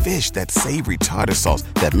crispy fish, that savory tartar sauce,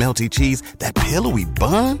 that melty cheese, that pillowy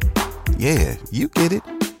bun. Yeah, you get it.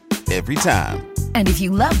 Every time. And if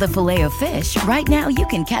you love the Filet-O-Fish, right now you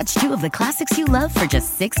can catch 2 of the classics you love for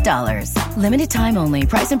just $6. Limited time only.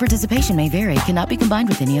 Price and participation may vary. Cannot be combined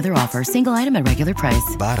with any other offer. Single item at regular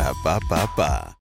price. Ba-da-ba-ba-ba.